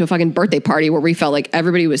I, we went to a fucking birthday party where we felt like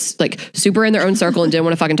everybody was like super in their own circle and didn't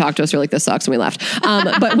want to fucking talk to us. We're like, this sucks. And we left.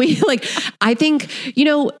 But we like, I think, you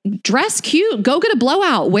know, dress cute, go get a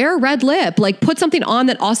blowout, wear a red lip, like put something on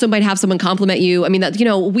that also might have someone compliment you. I mean, that, you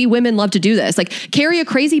know, we women love to do this, like carry a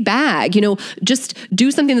crazy bag, you know, just do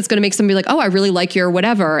something that's going to make somebody like, oh, I really like your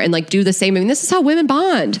whatever. And like do the same. I mean, this is how women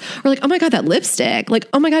bond. We're like, oh my God, that lipstick, like,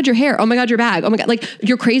 oh my God, your hair. Oh my God, your bag. Oh my God, like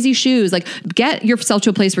your crazy shoes, like get yourself to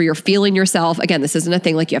a place where you're feeling yourself. Again, this isn't a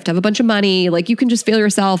thing like you have to have a bunch of money. Like you can just feel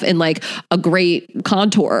yourself in like a great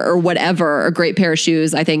contour or whatever, a great pair of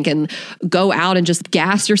shoes, I think, and go out and just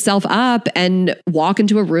gas yourself up and walk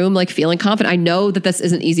into a room like feeling confident. I know that this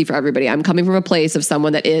isn't easy for everybody. I'm coming from a place of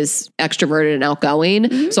someone that is extroverted and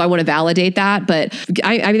outgoing. So I want to validate that. But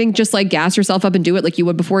I think just like gas yourself up and do it like you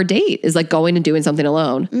would before a date is like going and doing something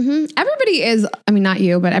alone. Everybody is, I mean, not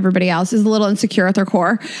you, but everybody else is a little insecure at their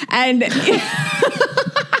core. And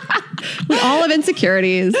we all have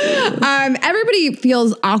insecurities. Everybody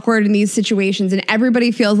feels awkward in these situations and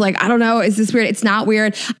everybody feels like, I don't know, is this weird? It's not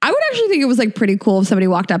weird. I would actually think it was like pretty cool if somebody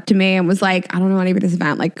walked up to me and was like, I don't know anything about this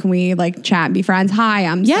event. Like, can we like chat and be friends? Hi,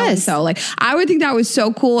 I'm so like, I would think that was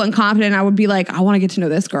so cool and confident. I would be like, I want to get to know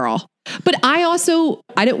this girl. But I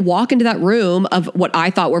didn't walk into that room of what I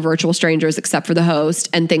thought were virtual strangers, except for the host,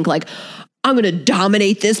 and think like, I'm going to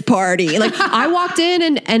dominate this party. Like I walked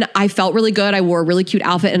in and I felt really good. I wore a really cute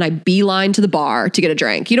outfit and I beelined to the bar to get a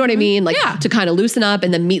drink. You know what I mean? Like to kind of loosen up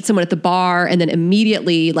and then meet someone at the bar. And then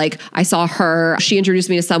immediately, like I saw her, she introduced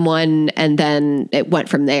me to someone and then it went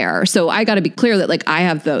from there. So I got to be clear that like I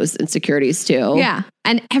have those insecurities too. Yeah.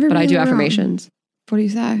 And everybody. But I do affirmations. What do you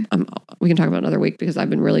say? We can talk about another week because I've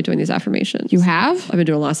been really doing these affirmations. You have? I've been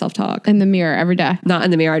doing a lot of self-talk. In the mirror every day? Not in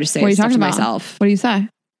the mirror. I just say what stuff to myself. What do you say?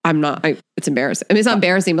 It's embarrassing. I mean, it's not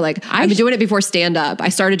embarrassing, but like I've been doing it before stand up. I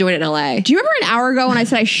started doing it in LA. Do you remember an hour ago when I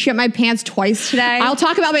said I shit my pants twice today? I'll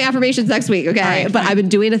talk about my affirmations next week. Okay. Right, but I've been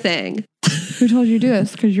doing a thing. Who told you to do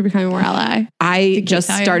this? Because you're becoming more LA. I just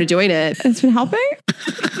started doing it. It's been helping?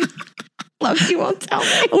 Love you won't tell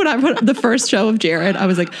me. When I put the first show of Jared, I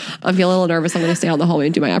was like, I'm feeling a little nervous. I'm going to stay out in the hallway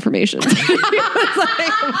and do my affirmations. Like,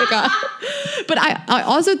 oh my God. But I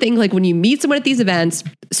also think like when you meet someone at these events,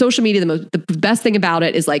 social media, the best thing about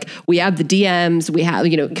it is like we have the DMs, we have,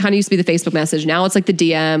 you know, kind of used to be the Facebook message. Now it's like the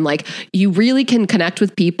DM, like you really can connect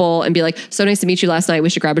with people and be like, so nice to meet you last night. We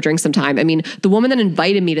should grab a drink sometime. I mean, the woman that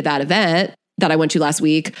invited me to that event that I went to last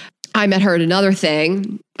week, I met her at another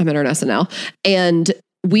thing. I met her at SNL and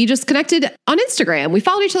we just connected on Instagram. We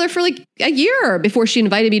followed each other for like a year before she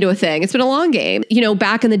invited me to a thing. It's been a long game. You know,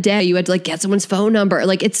 back in the day, you had to like get someone's phone number.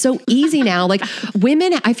 Like it's so easy now. Like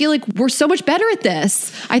women, I feel like we're so much better at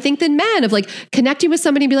this, I think, than men of like connecting with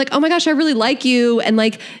somebody and be like, oh my gosh, I really like you. And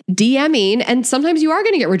like DMing. And sometimes you are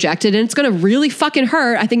going to get rejected and it's going to really fucking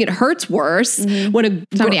hurt. I think it hurts worse when a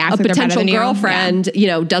potential girlfriend, you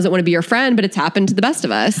know, doesn't want to be your friend, but it's happened to the best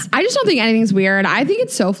of us. I just don't think anything's weird. I think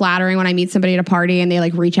it's so flattering when I meet somebody at a party and they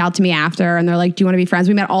like reach out to me after and they're like, do you want to be friends?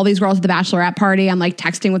 We met all these girls at the bachelorette party. I'm like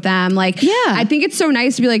texting with them. Like, yeah, I think it's so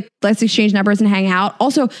nice to be like, let's exchange numbers and hang out.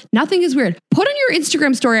 Also, nothing is weird. Put on your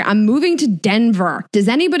Instagram story, I'm moving to Denver. Does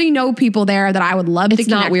anybody know people there that I would love to connect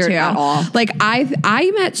to? It's not weird at all. Like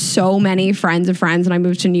I met so many friends of friends when I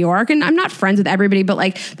moved to New York, and I'm not friends with everybody, but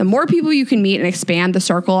like the more people you can meet and expand the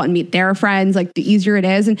circle and meet their friends, like the easier it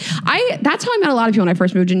is. And that's how I met a lot of people when I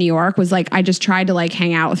first moved to New York, was like, I just tried to like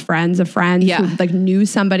hang out with friends of friends who like knew knew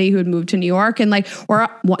somebody who had moved to New York, and like, or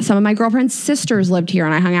some of my girlfriend's sisters lived here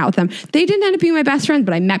and I hung out with them. They didn't end up being my best friends,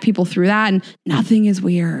 but I met people through that, and nothing is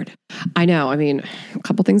weird. I know. I mean, a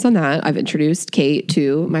couple things on that. I've introduced Kate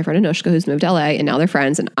to my friend Anushka, who's moved to LA, and now they're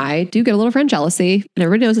friends. And I do get a little friend jealousy, and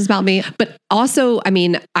everybody knows this about me. But also, I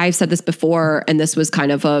mean, I've said this before, and this was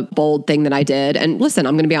kind of a bold thing that I did. And listen,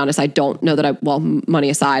 I'm going to be honest. I don't know that money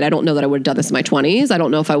aside, I don't know that I would have done this in my 20s. I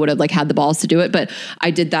don't know if I would have like had the balls to do it, but I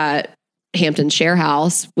did that Hampton share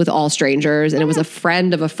house with all strangers. And it was a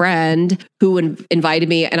friend of a friend who invited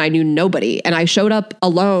me, and I knew nobody. And I showed up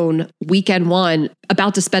alone weekend one,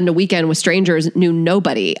 about to spend a weekend with strangers, knew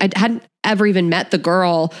nobody. I hadn't ever even met the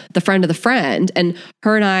girl, the friend of the friend. And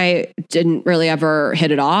her and I didn't really ever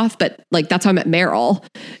hit it off, but like, that's how I met Meryl,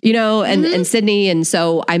 you know, and Sydney. And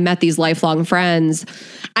so I met these lifelong friends.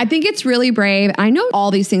 I think it's really brave. I know all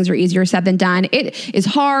these things are easier said than done. It is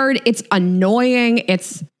hard. It's annoying.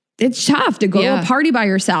 It's tough to go to a party by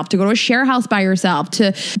yourself, to go to a share house by yourself,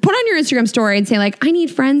 to put on your Instagram story and say like, I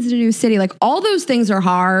need friends in a new city. Like all those things are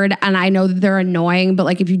hard. And I know that they're annoying, but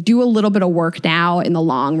like if you do a little bit of work now, in the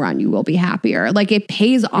long run, you will be happier. Like it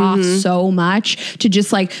pays off so much to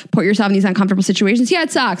just like put yourself in these uncomfortable situations. Yeah,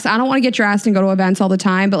 it sucks. I don't want to get dressed and go to events all the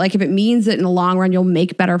time, but like if it means that in the long run, you'll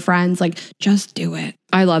make better friends, like just do it.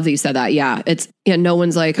 I love that you said that. Yeah. No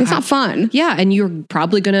one's like, it's not fun. Yeah. And you're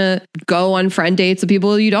probably going to go on friend dates with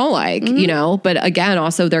people you don't like, you know, but again,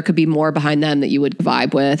 also there could be more behind them that you would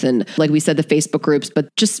vibe with. And like we said, the Facebook groups, but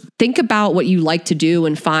just think about what you like to do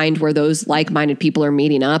and find where those like-minded people are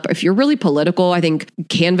meeting up. If you're really political, I think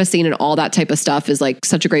canvassing and all that type of stuff is like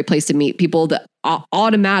such a great place to meet people that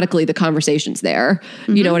automatically the conversation's there.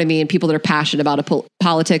 You know what I mean? People that are passionate about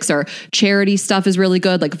politics or charity stuff is really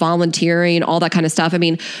good, like volunteering, all that kind of stuff. I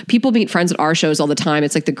mean, people meet friends at our shows all the time.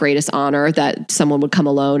 It's like the greatest honor that someone would come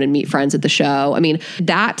alone and meet friends at the show. I mean,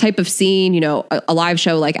 that type of scene, you know, a live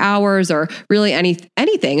show like ours or really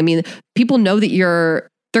anything. I mean, people know that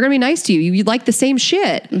they're going to be nice to you. You like the same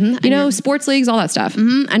shit, you know, sports leagues, all that stuff.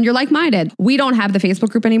 And you're like-minded. We don't have the Facebook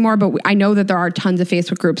group anymore, but I know that there are tons of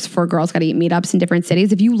Facebook groups for Girls Gotta Eat meetups in different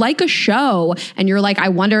cities. If you like a show and you're like, I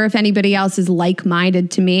wonder if anybody else is like-minded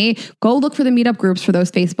to me, go look for the meetup groups for those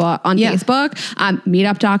Facebook.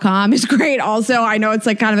 Meetup.com is great. Also, I know it's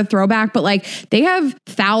like kind of a throwback, but like they have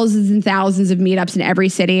thousands and thousands of meetups in every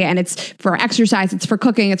city, and it's for exercise, it's for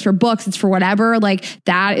cooking, it's for books, it's for whatever. Like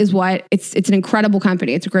that is what it's an incredible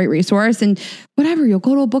company. It's a great resource, and whatever, you'll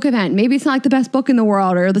go to a book event. Maybe it's not like the best book in the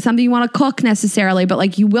world or something you want to cook necessarily, but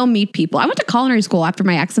like you will meet people. I went to culinary school after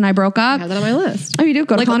my ex and I broke up. I have that on my list. Oh, you do?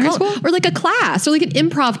 Go to culinary school? Or like a class or like an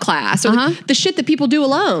improv class or like the shit that people do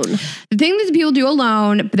alone. The thing that people do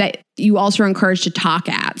alone, but that you also are encouraged to talk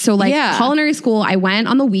at. So like culinary school, I went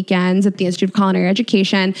on the weekends at the Institute of Culinary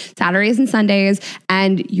Education, Saturdays and Sundays,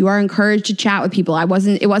 and you are encouraged to chat with people. It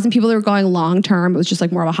wasn't people that were going long-term. It was just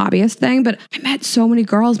like more of a hobbyist thing, but I met so many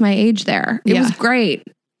girls my age there. It was great.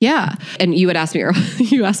 Yeah. And you had asked me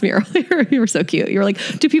earlier, you were so cute. You were like,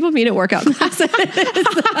 do people meet at workout classes?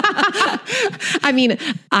 I mean,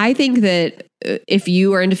 I think that if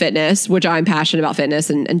you are into fitness, which I'm passionate about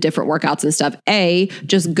fitness and different workouts and stuff,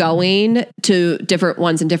 just going to different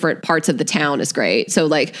ones in different parts of the town is great. So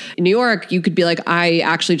like in New York, you could be like, I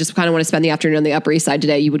actually just kind of want to spend the afternoon on the Upper East Side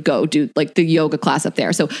today. You would go do like the yoga class up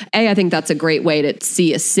there. So I think that's a great way to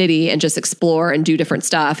see a city and just explore and do different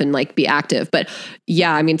stuff and like be active. But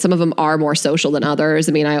yeah, I mean, some of them are more social than others.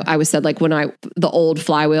 I mean, I always said like when the old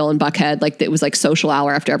Flywheel in Buckhead, like it was like social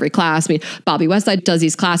hour after every class. I mean, Bobby Westside does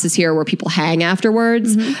these classes here where people hang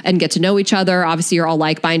afterwards and get to know each other. Obviously you're all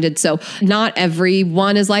like-minded. So not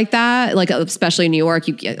everyone is like that. Like, especially in New York,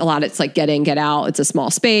 you get a lot, it's like get in, get out. It's a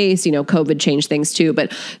small space, you know, COVID changed things too,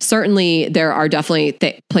 but certainly there are definitely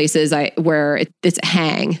places where it's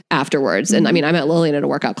hang afterwards. And I mean, I met Lillian at a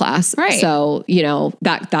workout class. Right. So, you know,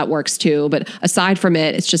 that works too. But aside from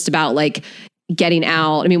it, it's just about like getting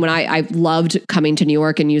out. I mean, when I loved coming to New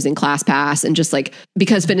York and using ClassPass and just like,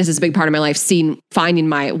 because fitness is a big part of my life, finding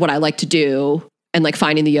what I like to do and like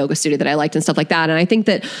finding the yoga studio that I liked and stuff like that. And I think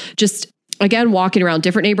that just, again, walking around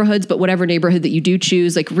different neighborhoods, but whatever neighborhood that you do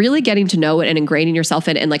choose, like really getting to know it and ingraining yourself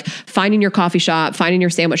in it and like finding your coffee shop, finding your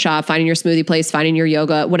sandwich shop, finding your smoothie place, finding your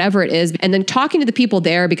yoga, whatever it is. And then talking to the people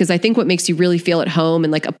there, because I think what makes you really feel at home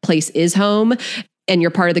and like a place is home and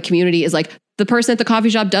you're part of the community is like, the person at the coffee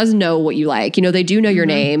shop does know what you like. You know, they do know your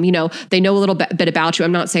name. You know, they know a little bit about you.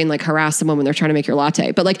 I'm not saying like harass someone when they're trying to make your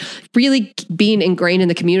latte, but like really being ingrained in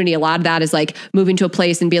the community. A lot of that is like moving to a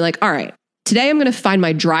place and being like, all right, today I'm going to find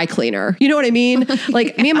my dry cleaner. You know what I mean?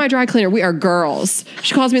 Like me and my dry cleaner, we are girls.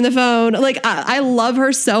 She calls me on the phone. Like I love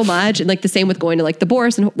her so much. And like the same with going to like the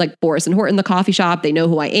Boris and Horton, the coffee shop. They know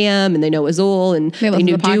who I am and they know Azul and they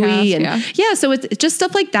knew Dewey. And yeah. So it's just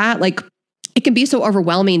stuff like that. Like it can be so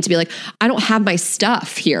overwhelming to be like, I don't have my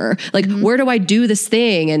stuff here. Like, where do I do this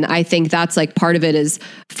thing? And I think that's like part of it is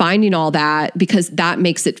finding all that because that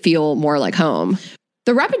makes it feel more like home.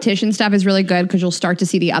 The repetition stuff is really good because you'll start to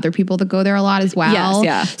see the other people that go there a lot as well. Yes,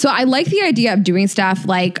 yeah. So I like the idea of doing stuff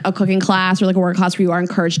like a cooking class or like a work class where you are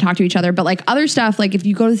encouraged to talk to each other. But like other stuff, like if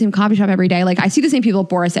you go to the same coffee shop every day, like I see the same people at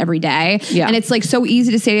Boris every day. Yeah. And it's like so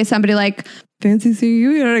easy to say to somebody like, fancy seeing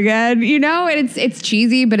you here again, you know, and it's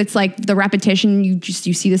cheesy, but it's like the repetition, you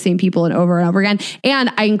see the same people and over again.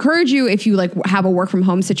 And I encourage you, if you like have a work from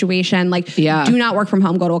home situation, like do not work from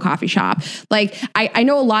home, go to a coffee shop. Like I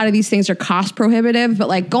know a lot of these things are cost prohibitive, but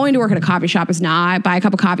like going to work at a coffee shop is not. Buy a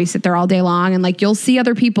cup of coffee, sit there all day long, and like you'll see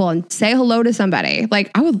other people and say hello to somebody.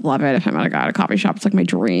 Like I would love it if I met a guy at a coffee shop. It's like my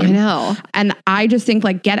dream. I know. And I just think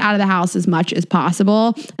like get out of the house as much as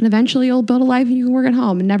possible, and eventually you'll build a life and you can work at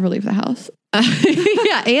home and never leave the house.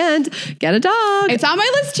 Yeah, and get a dog. It's on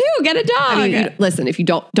my list too. Get a dog. I mean, listen, if you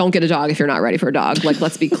don't get a dog if you're not ready for a dog. Like,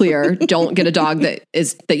 let's be clear, don't get a dog that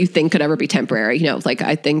you think could ever be temporary. You know, like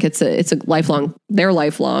I think it's a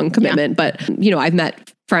lifelong commitment. Yeah. But you know, I've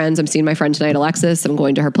met friends. I'm seeing my friend tonight, Alexis. I'm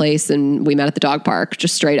going to her place and we met at the dog park,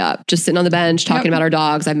 just straight up, just sitting on the bench, talking about our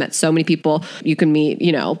dogs. I've met so many people. You can meet,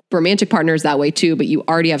 you know, romantic partners that way too, but you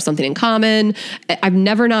already have something in common. I've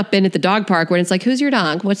never not been at the dog park when it's like, who's your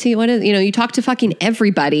dog? What is, you know, you talk to fucking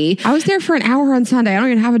everybody. I was there for an hour on Sunday. I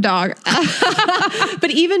don't even have a dog.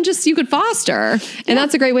 But even just you could foster. And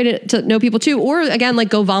that's a great way to know people too. Or again, like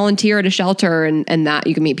go volunteer at a shelter and that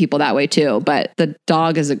you can meet people that way too. But the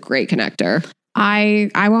dog is a great connector. I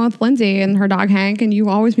went with Lindsay and her dog Hank, and you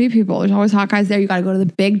always meet people. There's always hot guys there. You got to go to the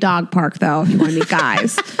big dog park though if you want to meet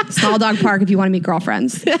guys. Small dog park if you want to meet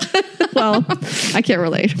girlfriends. Well, I can't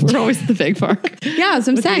relate. We're always at the big park. Yeah, that's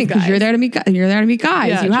what I'm saying. Because you're there to meet guys.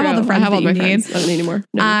 Yeah, you have all the friends that you need. I don't need anymore.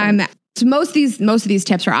 No, so most of these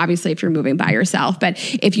tips are obviously if you're moving by yourself, but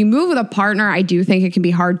if you move with a partner, I do think it can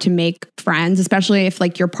be hard to make friends, especially if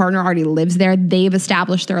like your partner already lives there. They've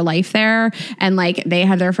established their life there and like they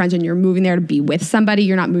have their friends and you're moving there to be with somebody.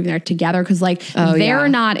 You're not moving there together because like they're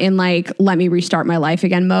not in like, let me restart my life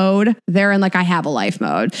again mode. They're in like, I have a life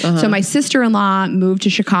mode. So my sister-in-law moved to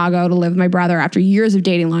Chicago to live with my brother after years of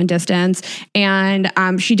dating long distance. And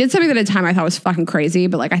she did something that at the time I thought was fucking crazy,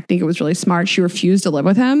 but like I think it was really smart. She refused to live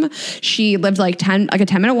with him. She lived like a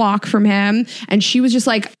 10-minute walk from him. And she was just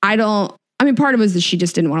like, part of it was that she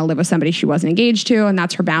just didn't want to live with somebody she wasn't engaged to. And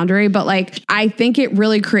that's her boundary. But like, I think it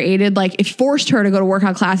really created, like, it forced her to go to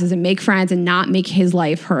workout classes and make friends and not make his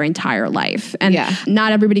life her entire life. And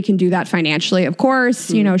not everybody can do that financially. Of course,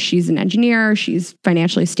 you know, she's an engineer, she's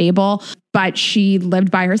financially stable, but she lived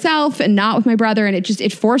by herself and not with my brother. And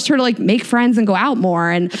it forced her to like make friends and go out more.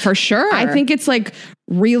 And for sure, I think it's like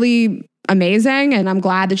really amazing. And I'm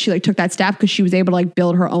glad that she like took that step because she was able to like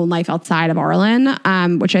build her own life outside of Arlen,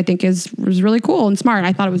 which I think was really cool and smart.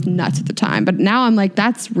 I thought it was nuts at the time, but now I'm like,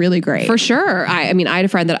 that's really great. For sure. I mean, I had a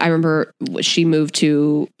friend that I remember she moved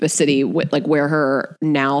to a city with like where her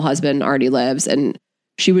now husband already lives. And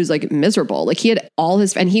she was like miserable. Like he had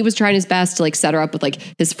and he was trying his best to like set her up with like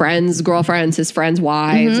his friends' girlfriends, his friends'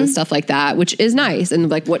 wives and stuff like that, which is nice. And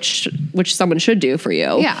like which someone should do for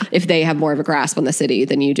you if they have more of a grasp on the city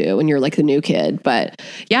than you do and you're like the new kid. But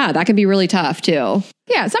yeah, that can be really tough too.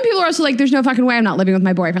 Yeah, some people are also like, there's no fucking way I'm not living with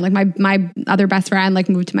my boyfriend. Like my other best friend like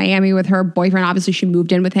moved to Miami with her boyfriend. Obviously she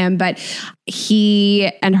moved in with him, but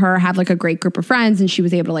he and her have like a great group of friends and she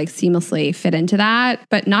was able to like seamlessly fit into that.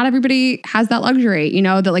 But not everybody has that luxury, you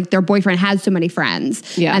know, that like their boyfriend has so many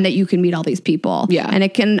friends and that you can meet all these people. Yeah. And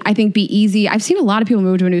it can, I think, be easy. I've seen a lot of people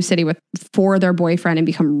move to a new city for their boyfriend and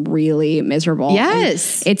become really miserable.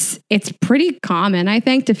 Yes. And it's pretty common, I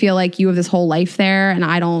think, to feel like you have this whole life there and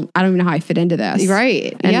I don't even know how I fit into this. Right.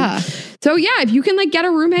 And so if you can like get a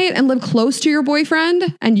roommate and live close to your boyfriend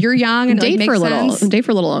and you're young and date like, for a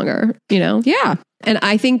little longer, you know? Yeah. And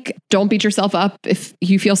I think don't beat yourself up if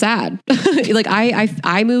you feel sad. Like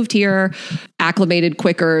I moved here acclimated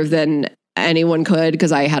quicker than anyone could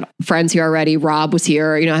because I had friends here already. Rob was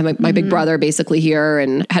here, you know, I had my big brother basically here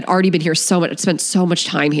and had already been here spent so much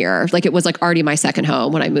time here. Like it was like already my second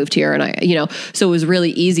home when I moved here and so it was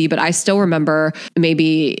really easy, but I still remember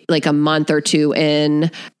maybe like a month or two in,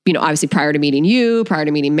 you know, obviously prior to meeting you, prior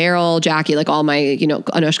to meeting Meryl, Jackie, like all my, you know,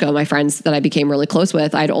 Anushka, my friends that I became really close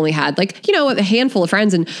with, I'd only had like, you know, a handful of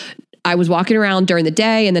friends and I was walking around during the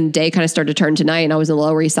day, and then the day kind of started to turn to night, and I was in the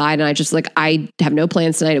Lower East Side, and I just like, I have no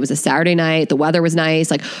plans tonight. It was a Saturday night. The weather was nice.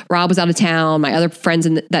 Like Rob was out of town. My other friends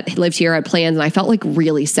that lived here had plans, and I felt like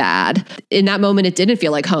really sad. In that moment, it didn't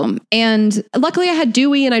feel like home. And luckily I had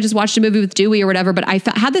Dewey, and I just watched a movie with Dewey or whatever, but I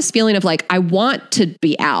had this feeling of like, I want to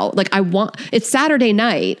be out. Like it's Saturday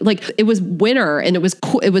night. Like it was winter, and it was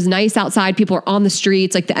cool. It was nice outside. People are on the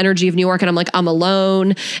streets, like the energy of New York. And I'm like, I'm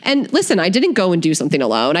alone. And listen, I didn't go and do something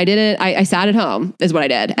alone. I sat at home is what I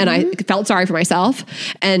did. And I felt sorry for myself.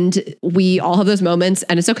 And we all have those moments,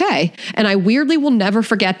 and it's okay. And I weirdly will never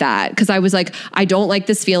forget that, because I was like, I don't like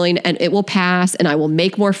this feeling, and it will pass, and I will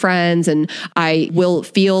make more friends, and I will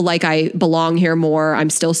feel like I belong here more. I'm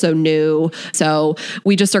still so new. So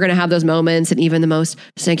we just are going to have those moments. And even the most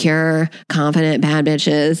secure, confident, bad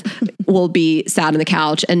bitches will be sat on the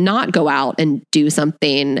couch and not go out and do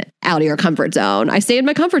something out of your comfort zone. I stayed in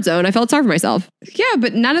my comfort zone. I felt sorry for myself. Yeah,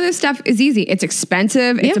 but none of this stuff is easy. It's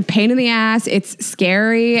expensive. It's a pain in the ass. It's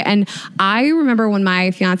scary. And I remember when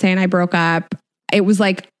my fiance and I broke up, it was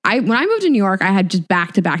like, when I moved to New York, I had just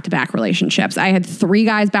back-to-back relationships. I had 3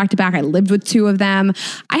 guys back-to-back. I lived with 2 of them.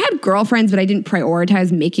 I had girlfriends, but I didn't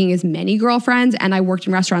prioritize making as many girlfriends. And I worked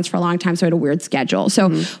in restaurants for a long time, so I had a weird schedule. So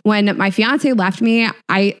when my fiance left me,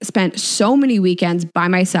 I spent so many weekends by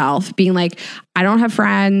myself being like, I don't have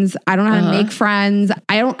friends. I don't know how to make friends.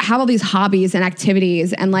 I don't have all these hobbies and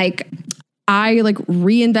activities. And like, I like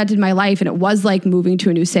reinvented my life, and it was like moving to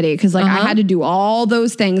a new city, because like I had to do all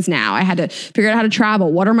those things now. I had to figure out how to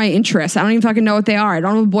travel. What are my interests? I don't even fucking know what they are. I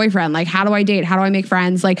don't have a boyfriend. Like, how do I date? How do I make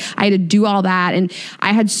friends? Like, I had to do all that. And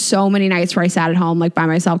I had so many nights where I sat at home like by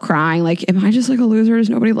myself crying. Like, am I just like a loser? Does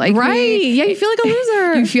nobody like me? Yeah, you feel like a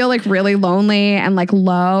loser. You feel like really lonely and like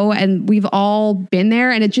low. And we've all been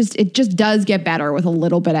there. And it just does get better with a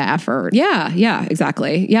little bit of effort. Yeah,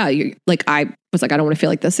 exactly. Yeah, I was like, I don't want to feel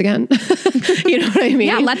like this again. You know what I mean?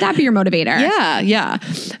 Yeah, let that be your motivator. Yeah.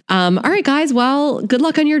 All right, guys. Well, good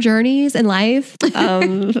luck on your journeys in life.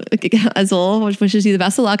 Azul wishes you the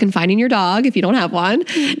best of luck in finding your dog if you don't have one.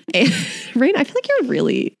 And Raina, I feel like you're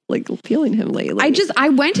really like feeling him lately. I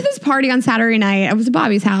went to this party on Saturday night. I was at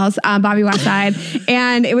Bobby's house, Bobby Westside,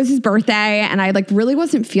 and it was his birthday, and I like really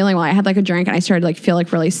wasn't feeling well. I had like a drink, and I started like feel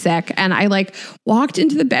like really sick, and I like walked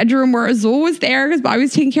into the bedroom where Azul was there because Bobby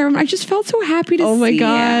was taking care of him. I just felt so happy to see him. Oh my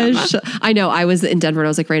gosh. I know. I was in Denver, and I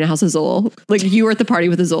was like, Raina, how's Azul? Like, you were at the party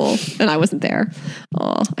with Azul, and I wasn't there.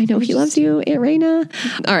 Oh, I know he loves you, Aunt Raina.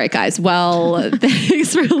 All right, guys. Well,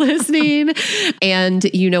 thanks for listening, and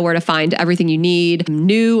you know where to find everything you need.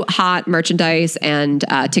 New hot merchandise and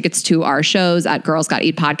tickets to our shows at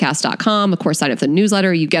girlsgoteatpodcast.com. Of course, sign up for the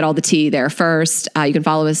newsletter. You get all the tea there first. You can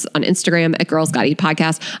follow us on Instagram at Girls Gotta Eat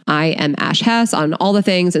Podcast. I am Ash Hess on all the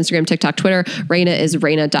things, Instagram, TikTok, Twitter. Raina is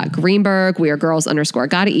Raina.Greenberg. We are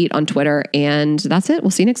girls_gotta eat on Twitter. And that's it. We'll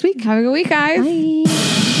see you next week. Have a good week, guys.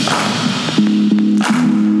 Bye.